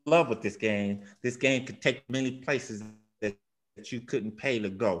in love with this game could take many places that you couldn't pay to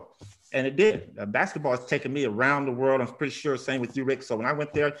go. And it did. Basketball has taken me around the world. I'm pretty sure same with you, Rick. So when I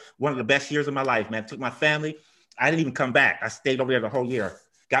went there, one of the best years of my life, man. Took my family. I didn't even come back. I stayed over there the whole year.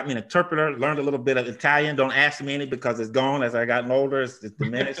 Got me an interpreter, learned a little bit of Italian. Don't ask me any because it's gone as I gotten older. It's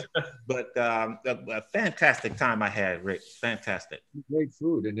diminished. But a fantastic time I had, Rick. Fantastic. Great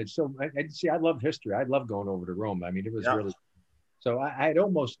food. And it's so, I love history. I love going over to Rome. I mean, it was really, so I had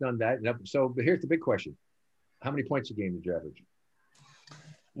almost done that. So, but here's the big question. How many points a game did you average?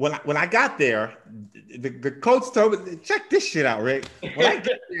 When I got there, the coach told me, check this shit out, Rick. When I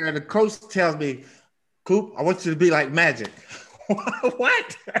get there, the coach tells me, Coop, I want you to be like Magic.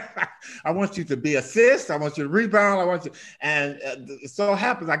 What? I want you to be assist. I want you to rebound. I want you. And it so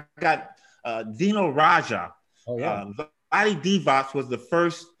happens I got Dino Raja. Oh, yeah. Vlade Divac was the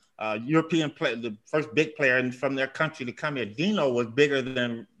first European player, the first big player from their country to come here. Dino was bigger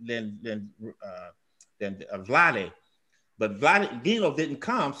than Vlade. But Dino didn't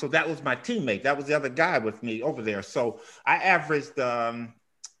come, so that was my teammate. That was the other guy with me over there. So I averaged,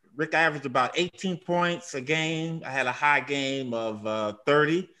 Rick, I averaged about 18 points a game. I had a high game of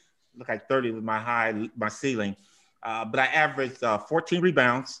 30. Looked like 30 was my ceiling. But I averaged 14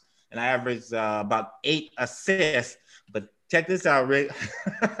 rebounds, and I averaged about 8 assists. But check this out, Rick.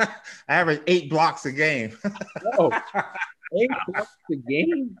 I averaged 8 blocks a game. Oh, 8 blocks a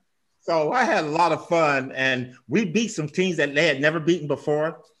game? So I had a lot of fun, and we beat some teams that they had never beaten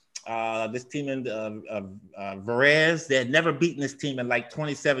before. This team in Varese, they had never beaten this team in like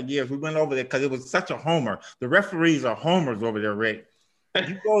 27 years. We went over there because it was such a homer. The referees are homers over there, Rick.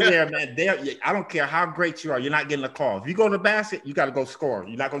 You go there, man. I don't care how great you are, you're not getting a call. If you go to the basket, you got to go score.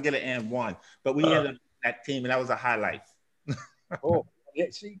 You're not going to get an and one. But we ended up that team, and that was a highlight. Oh, yeah,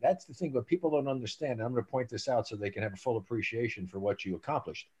 see, that's the thing. What people don't understand, and I'm going to point this out so they can have a full appreciation for what you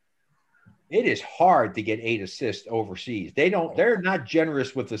accomplished. It is hard to get 8 assists overseas. They're not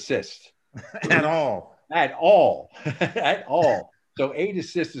generous with assists at all. At all. At all. So 8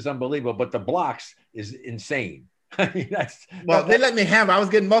 assists is unbelievable, but the blocks is insane. I mean, they let me hammer. I was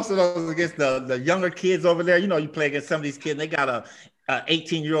getting most of those against the younger kids over there. You know, you play against some of these kids, and they got a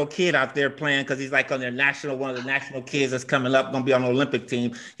 18-year-old kid out there playing because he's like on their one of the national kids that's coming up, going to be on the Olympic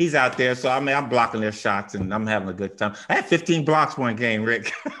team. He's out there. So, I mean, I'm blocking their shots, and I'm having a good time. I had 15 blocks one game,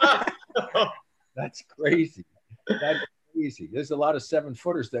 Rick. That's crazy. That's crazy. There's a lot of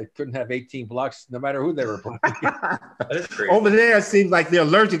 7-footers that couldn't have 18 blocks no matter who they were playing. That's crazy. Over there, it seems like they're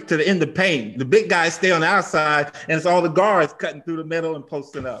allergic to the in the paint. The big guys stay on the outside, and it's all the guards cutting through the middle and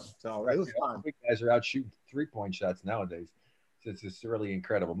posting up. So it was fun. Big guys are out shooting 3-point shots nowadays. It's really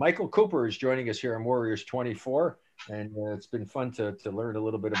incredible. Michael Cooper is joining us here on Warriors 24, and it's been fun to learn a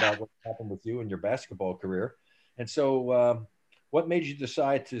little bit about what happened with you and your basketball career. And so what made you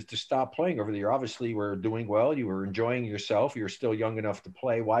decide to stop playing over there? Obviously, you were doing well. You were enjoying yourself. You're still young enough to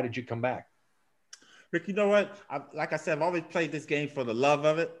play. Why did you come back? Rick, you know what? Like I said, I've always played this game for the love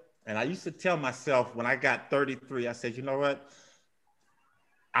of it. And I used to tell myself when I got 33, I said, you know what?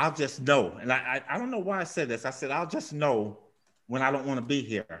 I'll just know. And I don't know why I said this. I said, I'll just know when I don't want to be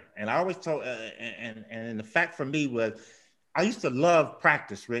here. And I always told, and the fact for me was, I used to love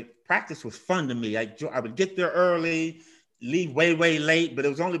practice, Rick. Practice was fun to me. I would get there early, leave way, way late, but it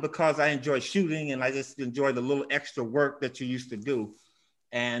was only because I enjoy shooting and I just enjoy the little extra work that you used to do.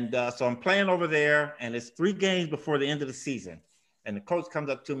 And so I'm playing over there, and it's 3 games before the end of the season. And the coach comes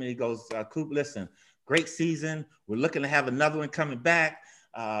up to me, he goes, Coop, listen, great season. We're looking to have another one coming back.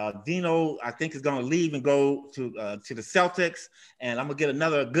 Dino, I think, is going to leave and go to the Celtics, and I'm going to get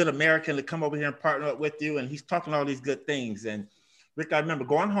another good American to come over here and partner up with you. And he's talking all these good things. And Rick, I remember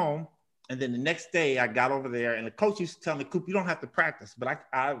going home, and then the next day I got over there, and the coach used to tell me, Coop, you don't have to practice. But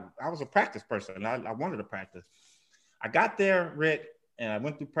I was a practice person. I wanted to practice. I got there, Rick, and I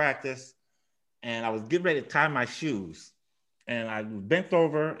went through practice, and I was getting ready to tie my shoes. And I bent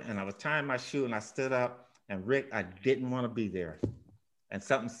over, and I was tying my shoe, and I stood up. And Rick, I didn't want to be there. And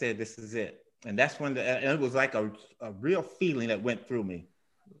something said, this is it. And that's when and it was like a real feeling that went through me.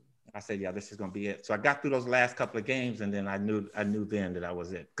 I said, yeah, this is going to be it. So I got through those last couple of games, and then I knew then that I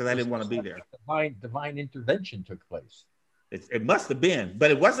was it, because I didn't want to be there. Divine intervention took place. It must have been,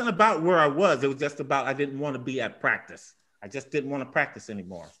 but it wasn't about where I was. It was just about, I didn't want to be at practice. I just didn't want to practice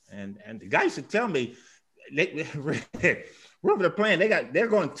anymore. And the guy used to tell me, we're over there playing. They're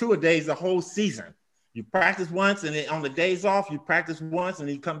going 2 a days the whole season. You practice once, and then on the days off, you practice once, and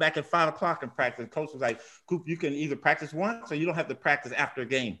then you come back at 5 o'clock and practice. Coach was like, Coop, you can either practice once or you don't have to practice after a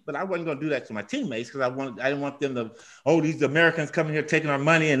game. But I wasn't going to do that to my teammates because I didn't want them to, these Americans coming here taking our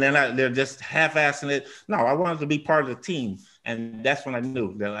money, and then they're just half-assing it. No, I wanted to be part of the team, and that's when I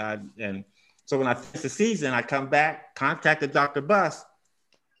knew that so when I finished the season, I come back, contacted Dr. Buss.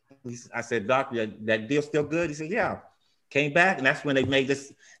 I said, Doctor, that deal still good? He said, yeah. Came back, and that's when they made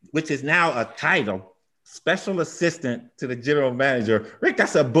this, which is now a title. Special assistant to the general manager. Rick,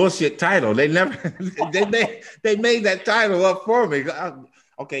 that's a bullshit title. They never, they made that title up for me.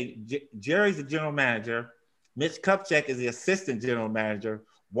 Okay, Jerry's the general manager. Mitch Kupchak is the assistant general manager.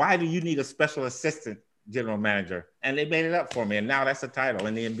 Why do you need a special assistant general manager? And they made it up for me. And now that's a title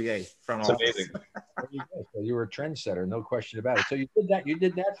in the NBA. That's amazing. So you were a trendsetter, no question about it. So you did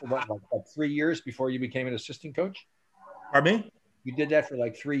that for what, like 3 years before you became an assistant coach? Pardon me? You did that for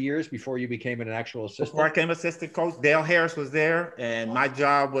like 3 years before you became an actual assistant? Before I became assistant coach, Dale Harris was there, and my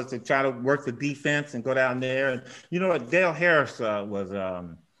job was to try to work the defense and go down there. And you know what? Dale Harris Dale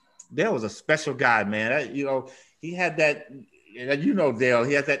was a special guy, man. He had that, Dale,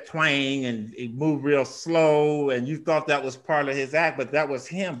 he had that twang, and he moved real slow, and you thought that was part of his act, but that was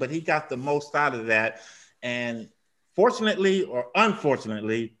him. But he got the most out of that. And fortunately or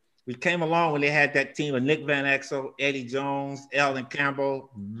unfortunately, we came along when they had that team of Nick Van Exel, Eddie Jones, Eldon Campbell,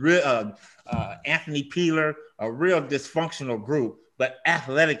 Anthony Peeler, a real dysfunctional group, but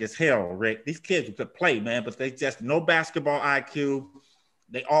athletic as hell, Rick. These kids could play, man, but they just no basketball IQ.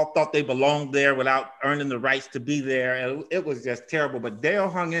 They all thought they belonged there without earning the rights to be there. And it was just terrible. But Dale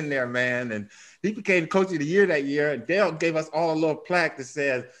hung in there, man, and he became coach of the year that year. And Dale gave us all a little plaque that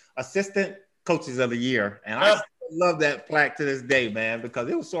says Assistant Coaches of the Year. And I love that plaque to this day, man, because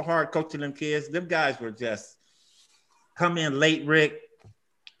it was so hard coaching them kids. Them guys were just come in late, Rick,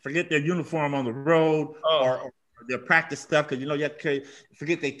 forget their uniform on the road or their practice stuff because, you have to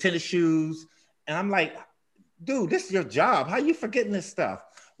forget their tennis shoes. And I'm like, dude, this is your job. How are you forgetting this stuff?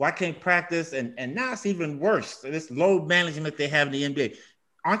 Well, I can't practice. And now it's even worse. This load management they have in the NBA.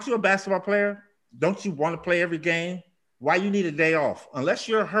 Aren't you a basketball player? Don't you want to play every game? Why you need a day off? Unless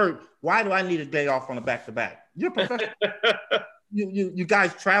you're hurt, why do I need a day off on a back-to-back? You're a professional. you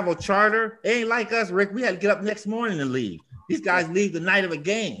guys travel charter. It ain't like us, Rick. We had to get up next morning and leave. These guys leave the night of a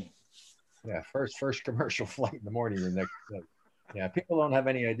game. Yeah, first commercial flight in the morning. The next day. Yeah, people don't have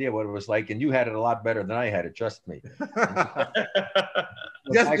any idea what it was like, and you had it a lot better than I had it. Trust me.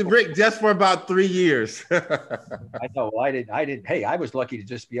 Just for about 3 years. I know. Well, I didn't. Hey, I was lucky to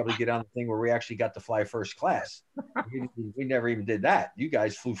just be able to get on the thing where we actually got to fly first class. We never even did that. You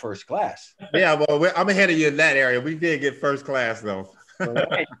guys flew first class. Yeah, well, I'm ahead of you in that area. We did get first class though.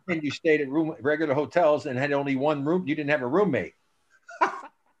 And you stayed at regular hotels and had only one room. You didn't have a roommate.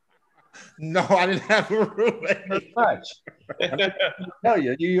 No, I didn't have a roommate. Much. I tell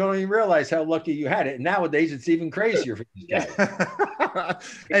you, you don't even realize how lucky you had it. And nowadays, it's even crazier for these guys.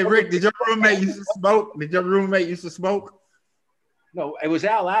 Hey, Rick, did your roommate used to smoke? No, it was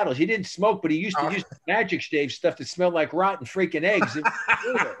Al Addles. He didn't smoke, but he used to use Magic Shave stuff that smelled like rotten freaking eggs.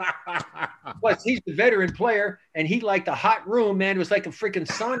 Plus, he's the veteran player, and he liked a hot room, man. It was like a freaking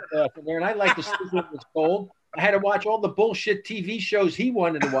sauna bath in there, and I liked to sleep when it was cold. I had to watch all the bullshit TV shows he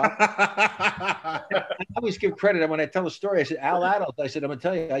wanted to watch. I always give credit when I tell a story. I said, Al Addles. I said, I'm going to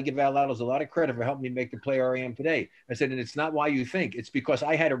tell you, I give Al Addles a lot of credit for helping me make the player I am today. I said, and it's not why you think. It's because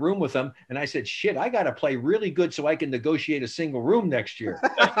I had a room with him, and I said, shit, I got to play really good so I can negotiate a single room next year.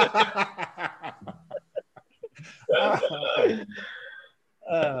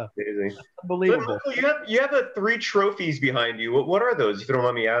 Amazing. Unbelievable. You have 3 trophies behind you. What are those, if you don't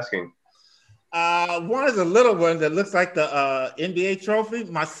mind me asking? One is a little one that looks like the NBA trophy.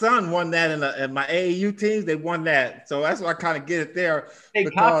 My son won that in my AAU teams. They won that, so that's why I kind of get it there. They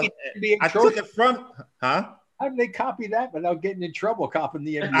copied the NBA I trophy. took it from, huh? How did they copy that without getting in trouble copying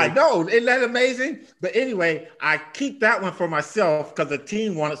the NBA? I know, isn't that amazing? But anyway, I keep that one for myself because the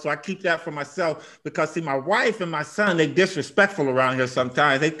team won it, so I keep that for myself because see, my wife and my son, they disrespectful around here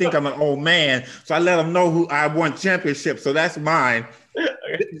sometimes. They think I'm an old man, so I let them know who I won championships. So that's mine.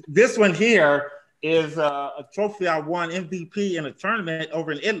 This one here is a trophy I won MVP in a tournament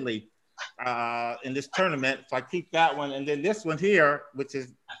over in Italy in this tournament. So I keep that one. And then this one here, which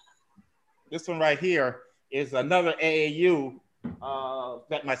is this one right here, is another AAU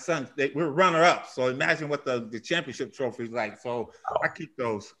that my son, we're runner-up. So imagine what the championship trophy is like. So I keep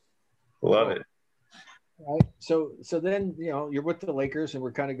those. Love it. All right. So then, you're with the Lakers, and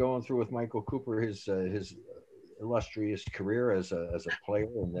we're kind of going through with Michael Cooper his illustrious career as a player,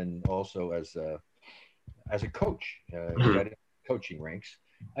 and then also as a coach. He got in coaching ranks.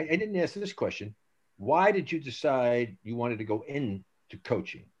 I didn't ask this question. Why did you decide you wanted to go into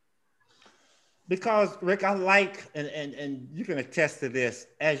coaching? Because, Rick, I like, and you can attest to this,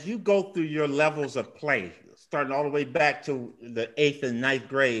 as you go through your levels of play, starting all the way back to the 8th and 9th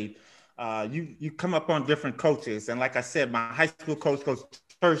grade, you come up on different coaches. And like I said, my high school coach, Coach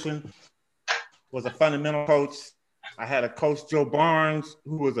Persian, was a fundamental coach. I had a coach, Joe Barnes,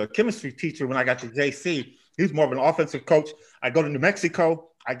 who was a chemistry teacher when I got to JC. He was more of an offensive coach. I go to New Mexico.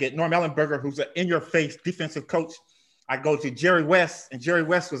 I get Norm Ellenberger, who's an in-your-face defensive coach. I go to Jerry West, and Jerry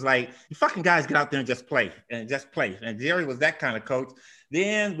West was like, you fucking guys get out there and just play. And Jerry was that kind of coach.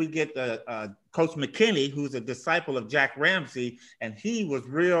 Then we get Coach McKinney, who's a disciple of Jack Ramsey, and he was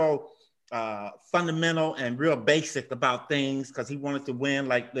real fundamental and real basic about things because he wanted to win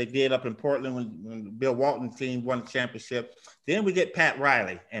like they did up in Portland when Bill Walton's team won the championship. Then we get Pat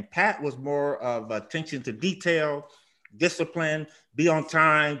Riley, and Pat was more of attention to detail, discipline, be on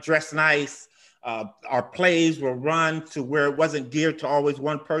time, dress nice. Our plays were run to where it wasn't geared to always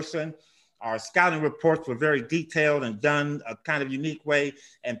one person. Our scouting reports were very detailed and done a kind of unique way.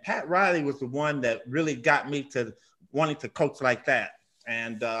 And Pat Riley was the one that really got me to wanting to coach like that.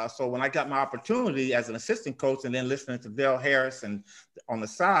 And so when I got my opportunity as an assistant coach and then listening to Dale Harris and on the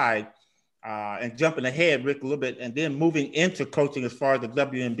side and jumping ahead, Rick, a little bit, and then moving into coaching as far as the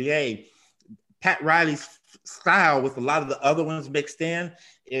WNBA, Pat Riley's style with a lot of the other ones mixed in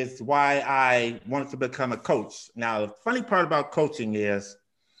is why I wanted to become a coach. Now, the funny part about coaching is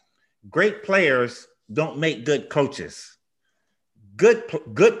great players don't make good coaches. Good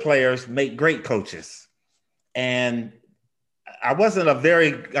players make great coaches. And I wasn't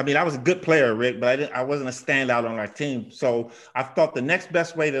I was a good player, Rick, but I wasn't a standout on our team. So I thought the next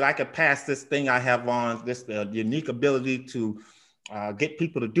best way that I could pass this thing I have on, this unique ability to get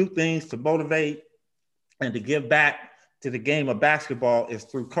people to do things, to motivate, and to give back to the game of basketball is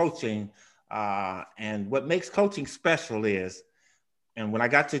through coaching. And what makes coaching special is, and when I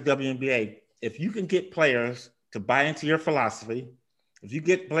got to WNBA, if you can get players to buy into your philosophy, if you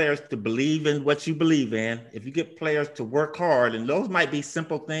get players to believe in what you believe in, if you get players to work hard, and those might be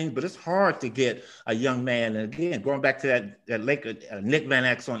simple things, but it's hard to get a young man. And again, going back to that Laker, Nick Van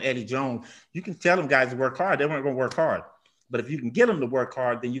Exel on Eddie Jones, you can tell them guys to work hard. They weren't going to work hard. But if you can get them to work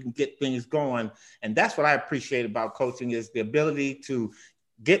hard, then you can get things going. And that's what I appreciate about coaching is the ability to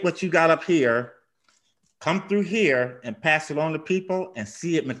get what you got up here, come through here and pass it on to people and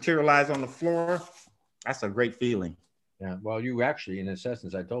see it materialize on the floor. That's a great feeling. Yeah. Well, you actually, in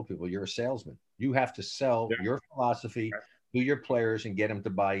essence, I told people you're a salesman. You have to sell your philosophy to your players and get them to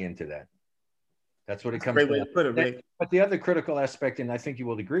buy into that. That's what it comes to. Great way to put it, Rick. But the other critical aspect, and I think you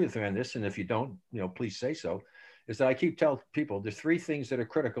will agree with me on this, and if you don't, please say so, is that I keep telling people there's three things that are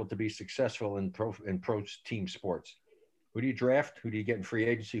critical to be successful in pro team sports. Who do you draft? Who do you get in free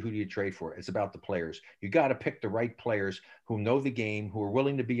agency? Who do you trade for? It's about the players. You got to pick the right players who know the game, who are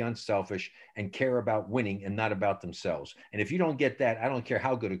willing to be unselfish and care about winning and not about themselves. And if you don't get that, I don't care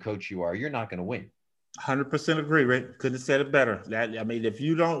how good a coach you are, you're not going to win. 100% agree, Rick. Couldn't have said it better. If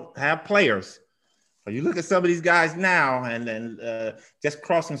you don't have players, or you look at some of these guys now and then just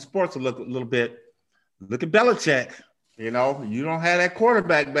crossing sports a little bit, look at Belichick. You don't have that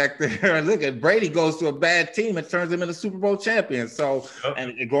quarterback back there. Look at Brady goes to a bad team and turns them into Super Bowl champions. So,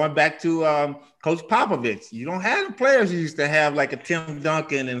 and going back to Coach Popovich, you don't have the players you used to have like a Tim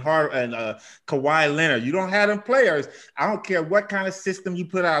Duncan and Kawhi Leonard. You don't have them players. I don't care what kind of system you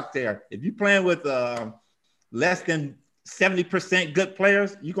put out there. If you're playing with less than 70% good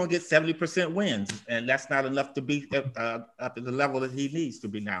players, you're going to get 70% wins. And that's not enough to be up at the level that he needs to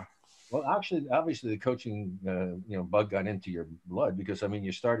be now. Well, actually, obviously, the coaching, bug got into your blood because,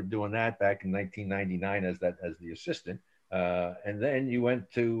 you started doing that back in 1999 as the assistant. And then you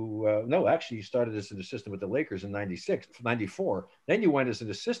went to, you started as an assistant with the Lakers in 94. Then you went as an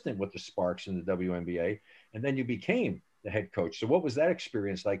assistant with the Sparks in the WNBA. And then you became the head coach. So what was that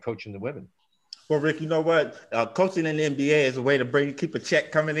experience like coaching the women? Well, Rick, you know what? Coaching in the NBA is a way to keep a check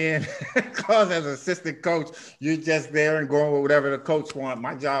coming in. Because as an assistant coach, you're just there and going with whatever the coach wants.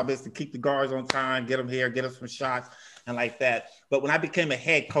 My job is to keep the guards on time, get them here, get them some shots, and like that. But when I became a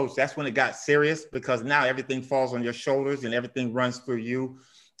head coach, that's when it got serious because now everything falls on your shoulders and everything runs through you.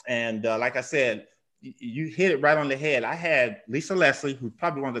 And like I said, you hit it right on the head. I had Lisa Leslie, who's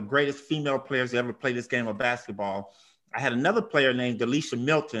probably one of the greatest female players to ever play this game of basketball. I had another player named Delisha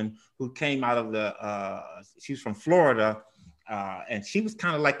Milton who came out of she's from Florida, and she was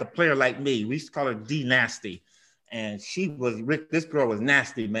kind of like a player like me. We used to call her D Nasty. And this girl was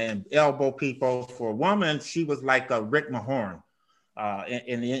nasty, man. Elbow people. For a woman, she was like a Rick Mahorn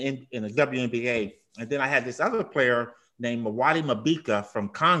in the WNBA. And then I had this other player named Mwati Mabika from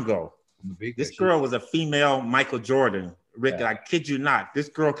Congo. This girl was a female Michael Jordan. Rick, I kid you not. This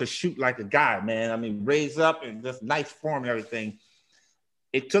girl could shoot like a guy, man. I mean, raise up and just nice form and everything.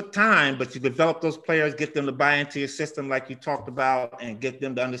 It took time, but you develop those players, get them to buy into your system like you talked about, and get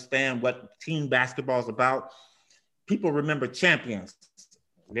them to understand what team basketball is about. People remember champions.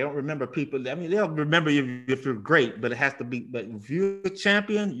 They don't remember people. I mean, they'll remember you if you're great, but it has to be, but if you're a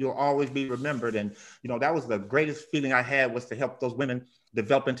champion, you'll always be remembered. And, you know, that was the greatest feeling I had, was to help those women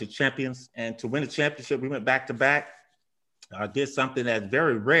develop into champions. And to win a championship, we went back to back. Did something that's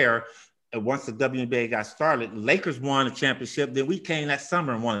very rare. And once the WNBA got started, Lakers won a championship. Then we came that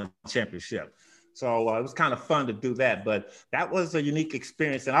summer and won a championship. So it was kind of fun to do that. But that was a unique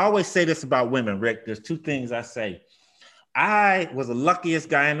experience. And I always say this about women, Rick. There's two things I say. I was the luckiest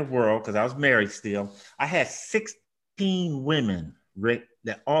guy in the world because I was married still. I had 16 women, Rick,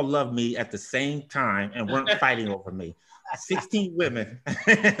 that all loved me at the same time and weren't fighting over me. 16 women.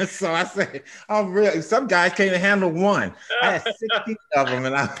 So I say, oh, really? Some guys can't even handle one. I had 16 of them,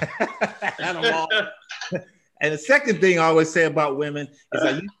 and I had them all. And the second thing I always say about women is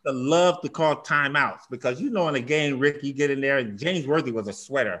I used to love to call timeouts, because, you know, in a game, Rick, you get in there, and James Worthy was a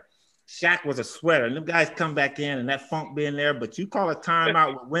sweater. Shaq was a sweater, and them guys come back in and that funk being there, but you call a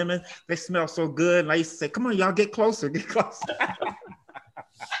timeout with women, they smell so good. And I used to say, come on, y'all, get closer, get closer.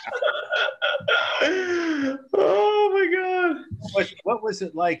 Oh my God. What was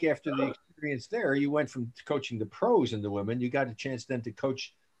it like after the experience there? You went from coaching the pros and the women, you got a chance then to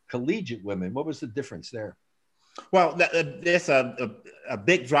coach collegiate women. What was the difference there? Well, there's a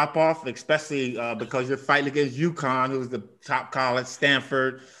big drop off, especially because you're fighting against UConn, who's the top college,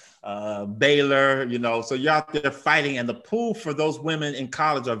 Stanford, Baylor, you know, so you're out there fighting, and the pool for those women in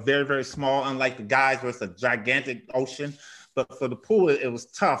college are very, very small, unlike the guys where it's a gigantic ocean. But for the pool, it was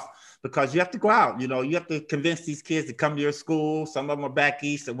tough, because you have to go out, you know, you have to convince these kids to come to your school. Some of them are back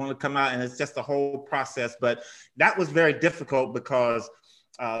east that want to come out, and it's just a whole process. But that was very difficult, because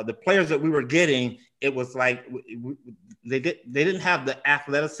the players that we were getting, it was like they didn't have the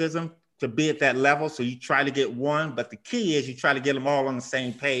athleticism to be at that level. So you try to get one, but the key is you try to get them all on the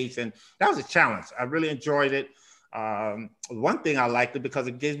same page. And that was a challenge. I really enjoyed it. One thing I liked it because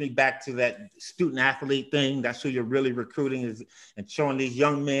it gives me back to that student athlete thing. That's who you're really recruiting, is and showing these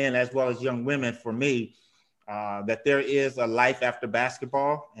young men as well as young women, for me, that there is a life after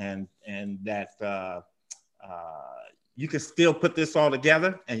basketball, and that you can still put this all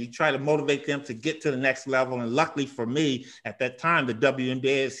together, and you try to motivate them to get to the next level. And luckily for me, at that time, the WNBA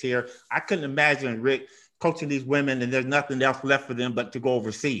is here. I couldn't imagine, Rick, coaching these women and there's nothing else left for them but to go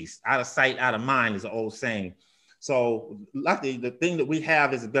overseas. Out of sight, out of mind is an old saying. So luckily, the thing that we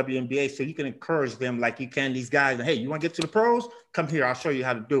have is a WNBA, so you can encourage them like you can these guys. And, hey, you want to get to the pros? Come here. I'll show you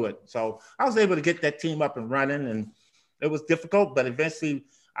how to do it. So I was able to get that team up and running, and it was difficult, but eventually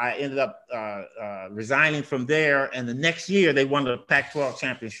I ended up resigning from there. And the next year, they won the Pac-12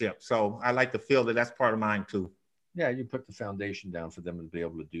 championship. So I like to feel that that's part of mine, too. Yeah, you put the foundation down for them to be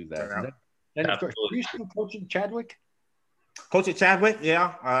able to do that. Yeah. And of course, are you still coaching Chadwick? Coach at Chadwick,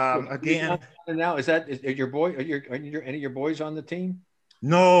 yeah. Again, now is your boy? Are any of your boys on the team?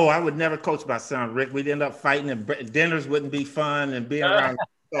 No, I would never coach my son, Rick. We'd end up fighting, and dinners wouldn't be fun, and being around.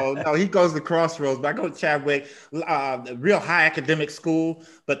 So no, he goes to Crossroads, but I go to Chadwick, real high academic school,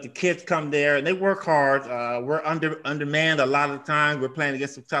 but the kids come there and they work hard. We're undermanned a lot of the time. We're playing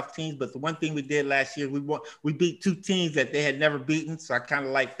against some tough teams, but the one thing we did last year, we beat two teams that they had never beaten, so I kind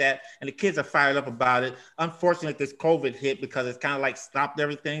of like that. And the kids are fired up about it. Unfortunately, this COVID hit because it's kind of like stopped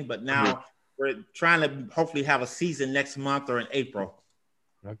everything, but now we're trying to hopefully have a season next month or in April.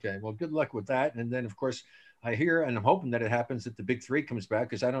 Okay, well, good luck with that. And then, of course, I hear and I'm hoping that it happens that the Big Three comes back,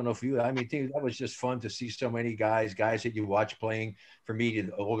 because I don't know if that was just fun to see so many guys that you watch playing. For me,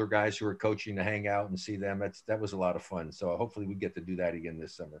 the older guys who are coaching, to hang out and see them, that was a lot of fun. So hopefully we get to do that again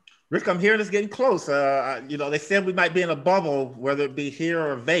this summer. Rick, I'm hearing it's getting close. They said we might be in a bubble, whether it be here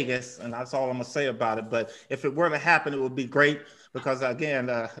or Vegas, and that's all I'm gonna say about it. But if it were to happen, it would be great. Because again,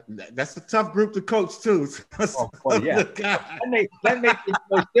 that's a tough group to coach too. Yeah. That makes it the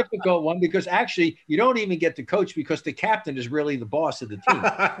most difficult one, because actually you don't even get to coach because the captain is really the boss of the team.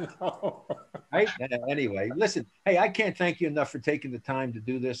 Right? Anyway, listen, hey, I can't thank you enough for taking the time to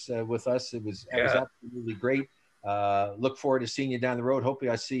do this with us. It was absolutely great. Look forward to seeing you down the road.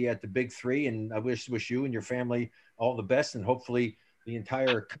 Hopefully I see you at the Big Three, and I wish you and your family all the best, and hopefully the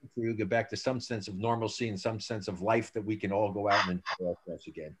entire country will get back to some sense of normalcy and some sense of life that we can all go out and enjoy ourselves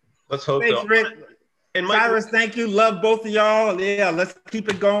again. Let's hope Thanks, so. Rick. And Michael, Cyrus, thank you. Love both of y'all. Yeah, let's keep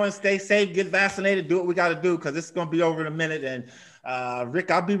it going. Stay safe. Get vaccinated. Do what we got to do because this is going to be over in a minute. And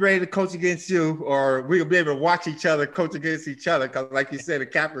Rick, I'll be ready to coach against you, or we'll be able to watch each other coach against each other because, like you said, the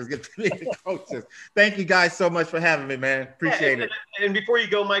Capitals get to be the coaches. Thank you guys so much for having me, man. Appreciate it. And before you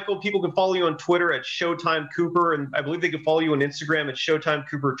go, Michael, people can follow you on Twitter at Showtime Cooper, and I believe they can follow you on Instagram at Showtime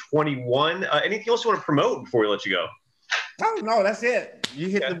Cooper 21. Anything else you want to promote before we let you go? Oh, no, that's it. You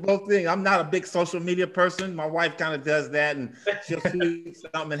hit the both things. I'm not a big social media person. My wife kind of does that, and she'll shoot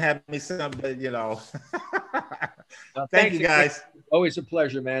something and have me something, but, you know. Thank you, guys. Always a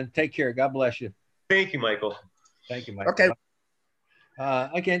pleasure, man. Take care. God bless you. Thank you, Michael. Thank you, Michael. Okay.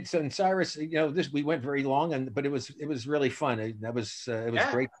 Again, so and Cyrus, we went very long, but it was really fun. It was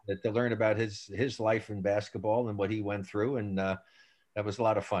great to learn about his life in basketball and what he went through, and that was a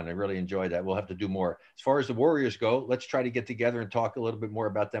lot of fun. I really enjoyed that. We'll have to do more. As far as the Warriors go, let's try to get together and talk a little bit more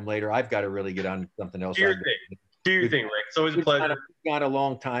about them later. I've got to really get on something else. Do your thing, Rick. It's always a pleasure. We've got a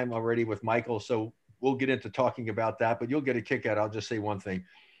long time already with Michael, so we'll get into talking about that, but you'll get a kick out. I'll just say one thing.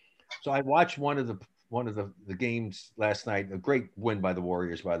 So I watched one of the games last night. A great win by the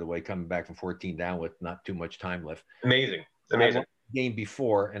Warriors, by the way, coming back from 14 down with not too much time left. Amazing. Game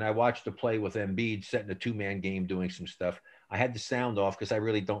before, and I watched the play with Embiid setting a 2-man game, doing some stuff. I had the sound off because I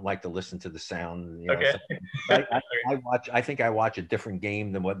really don't like to listen to the sound. Okay. So I think I watch a different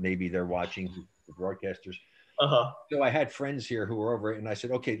game than what maybe they're watching, the broadcasters. Uh-huh. So I had friends here who were over it, and I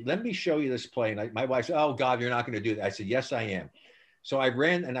said, okay, let me show you this play. And my wife said, oh, God, you're not going to do that. I said, yes, I am. So I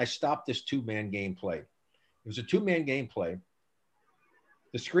ran and I stopped this 2-man game play. It was a 2-man game play.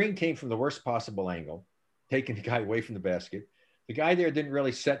 The screen came from the worst possible angle, taking the guy away from the basket. The guy there didn't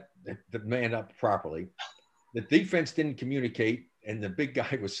really set the man up properly. The defense didn't communicate, and the big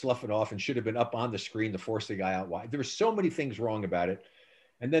guy was sloughing off and should have been up on the screen to force the guy out wide. There were so many things wrong about it.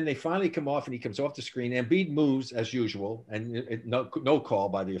 And then they finally come off, and he comes off the screen. Embiid moves as usual, and no call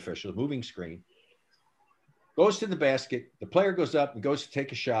by the official, moving screen. Goes to the basket. The player goes up and goes to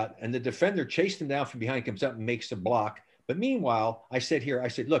take a shot, and the defender chased him down from behind, comes up and makes a block. But meanwhile, I said,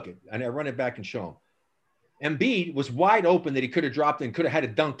 look, and I run it back and show him. Embiid was wide open that he could have dropped and could have had a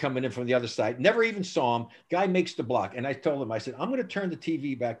dunk coming in from the other side. Never even saw him. Guy makes the block. And I told him, I said, I'm going to turn the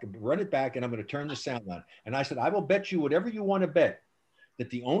TV back, run it back, and I'm going to turn the sound on. And I said, I will bet you whatever you want to bet that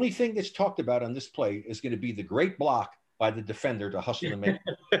the only thing that's talked about on this play is going to be the great block by the defender to hustle and make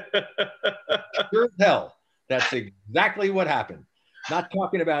it. Sure as hell, that's exactly what happened. Not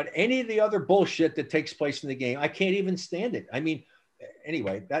talking about any of the other bullshit that takes place in the game. I can't even stand it. I mean,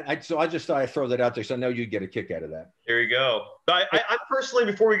 anyway, so I just thought I'd throw that out there, so I know you'd get a kick out of that. There you go. I'm personally,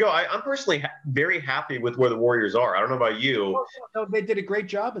 before we go, I'm personally very happy with where the Warriors are. I don't know about you. No, they did a great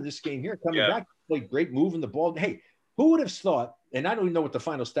job in this game here. Coming back, played great, moving the ball. Hey, who would have thought, and I don't even know what the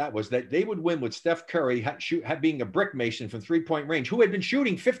final stat was, that they would win with Steph Curry being a brick mason from three-point range, who had been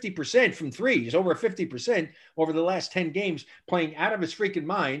shooting 50% from threes, over 50% over the last 10 games, playing out of his freaking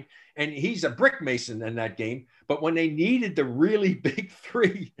mind. And he's a brick mason in that game. But when they needed the really big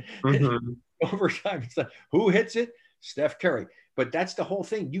three overtime, it's like, who hits it? Steph Curry. But that's the whole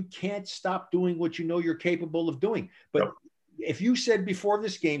thing. You can't stop doing what you know you're capable of doing. But if you said before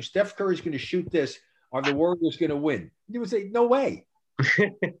this game, Steph Curry is going to shoot this, are the Warriors going to win? You would say, no way.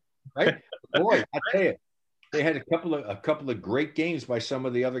 Right? Boy, I tell you, they had a couple of great games by some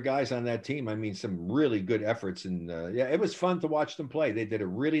of the other guys on that team. I mean, some really good efforts. And it was fun to watch them play. They did a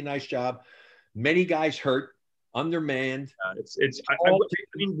really nice job. Many guys hurt, undermanned. I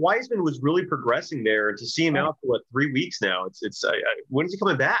mean, Wiseman was really progressing there, and to see him out for 3 weeks now, when is he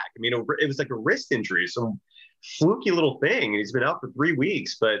coming back? I mean, it was like a wrist injury, some fluky little thing, and he's been out for 3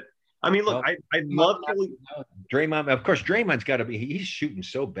 weeks. But I mean, look, I love Kelly. Draymond. Of course, Draymond's got to be. He's shooting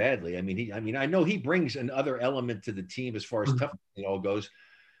so badly. I mean, I know he brings another element to the team as far as toughness it all goes,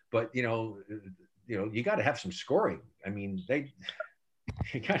 but you got to have some scoring. I mean,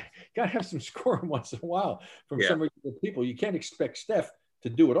 you got to have some scoring once in a while from some of the people. You can't expect Steph to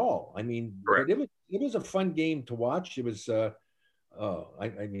do it all. I mean, it was a fun game to watch. It was.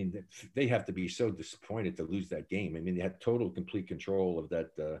 I mean, they have to be so disappointed to lose that game. I mean, they had total, complete control of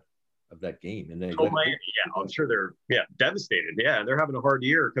that game, and I'm sure they're devastated. Yeah, they're having a hard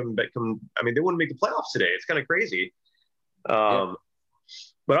year coming back. I mean, they wouldn't make the playoffs today. It's kind of crazy.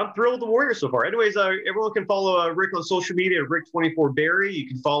 But I'm thrilled with the Warriors so far. Anyways, everyone can follow Rick on social media at Rick24Barry. You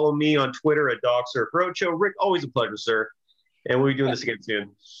can follow me on Twitter at DogSurfRoadshow. Rick, always a pleasure, sir. And we'll be doing this again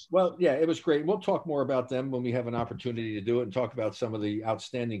soon. Well, yeah, it was great. We'll talk more about them when we have an opportunity to do it, and talk about some of the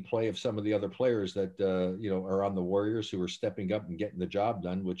outstanding play of some of the other players that are on the Warriors, who are stepping up and getting the job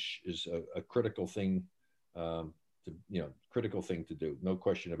done, which is a critical thing critical thing to do. No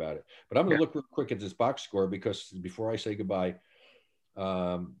question about it. But I'm going to look real quick at this box score, because before I say goodbye,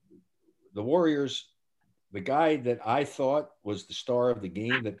 the Warriors, the guy that I thought was the star of the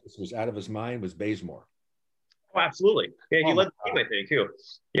game that was out of his mind was Bazemore. Oh, absolutely. Yeah, he led the team, I think, too.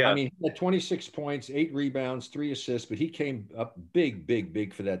 Yeah. I mean, he had 26 points, 8 rebounds, 3 assists, but he came up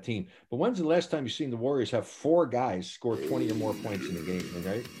big for that team. But when's the last time you've seen the Warriors have 4 guys score 20 or more points in a game,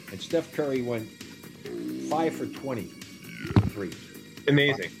 right? And Steph Curry went 5 for 20 threes.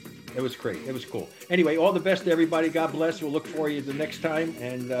 Amazing. It was great. It was cool. Anyway, all the best to everybody. God bless. We'll look for you the next time.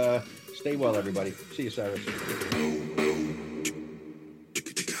 And stay well, everybody. See you, Cyrus.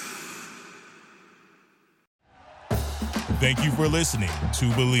 Thank you for listening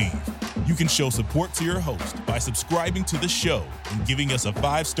to Believe. You can show support to your host by subscribing to the show and giving us a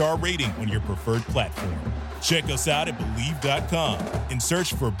 5-star rating on your preferred platform. Check us out at Believe.com and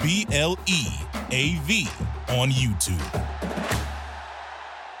search for BLEAV on YouTube.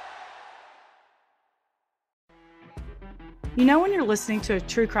 You know when you're listening to a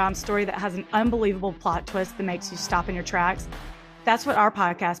true crime story that has an unbelievable plot twist that makes you stop in your tracks? That's what our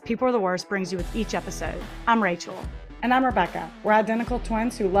podcast, People Are the Worst, brings you with each episode. I'm Rachel. And I'm Rebecca. We're identical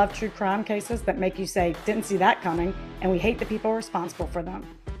twins who love true crime cases that make you say, didn't see that coming, and we hate the people responsible for them.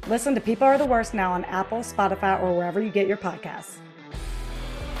 Listen to People Are the Worst now on Apple, Spotify, or wherever you get your podcasts.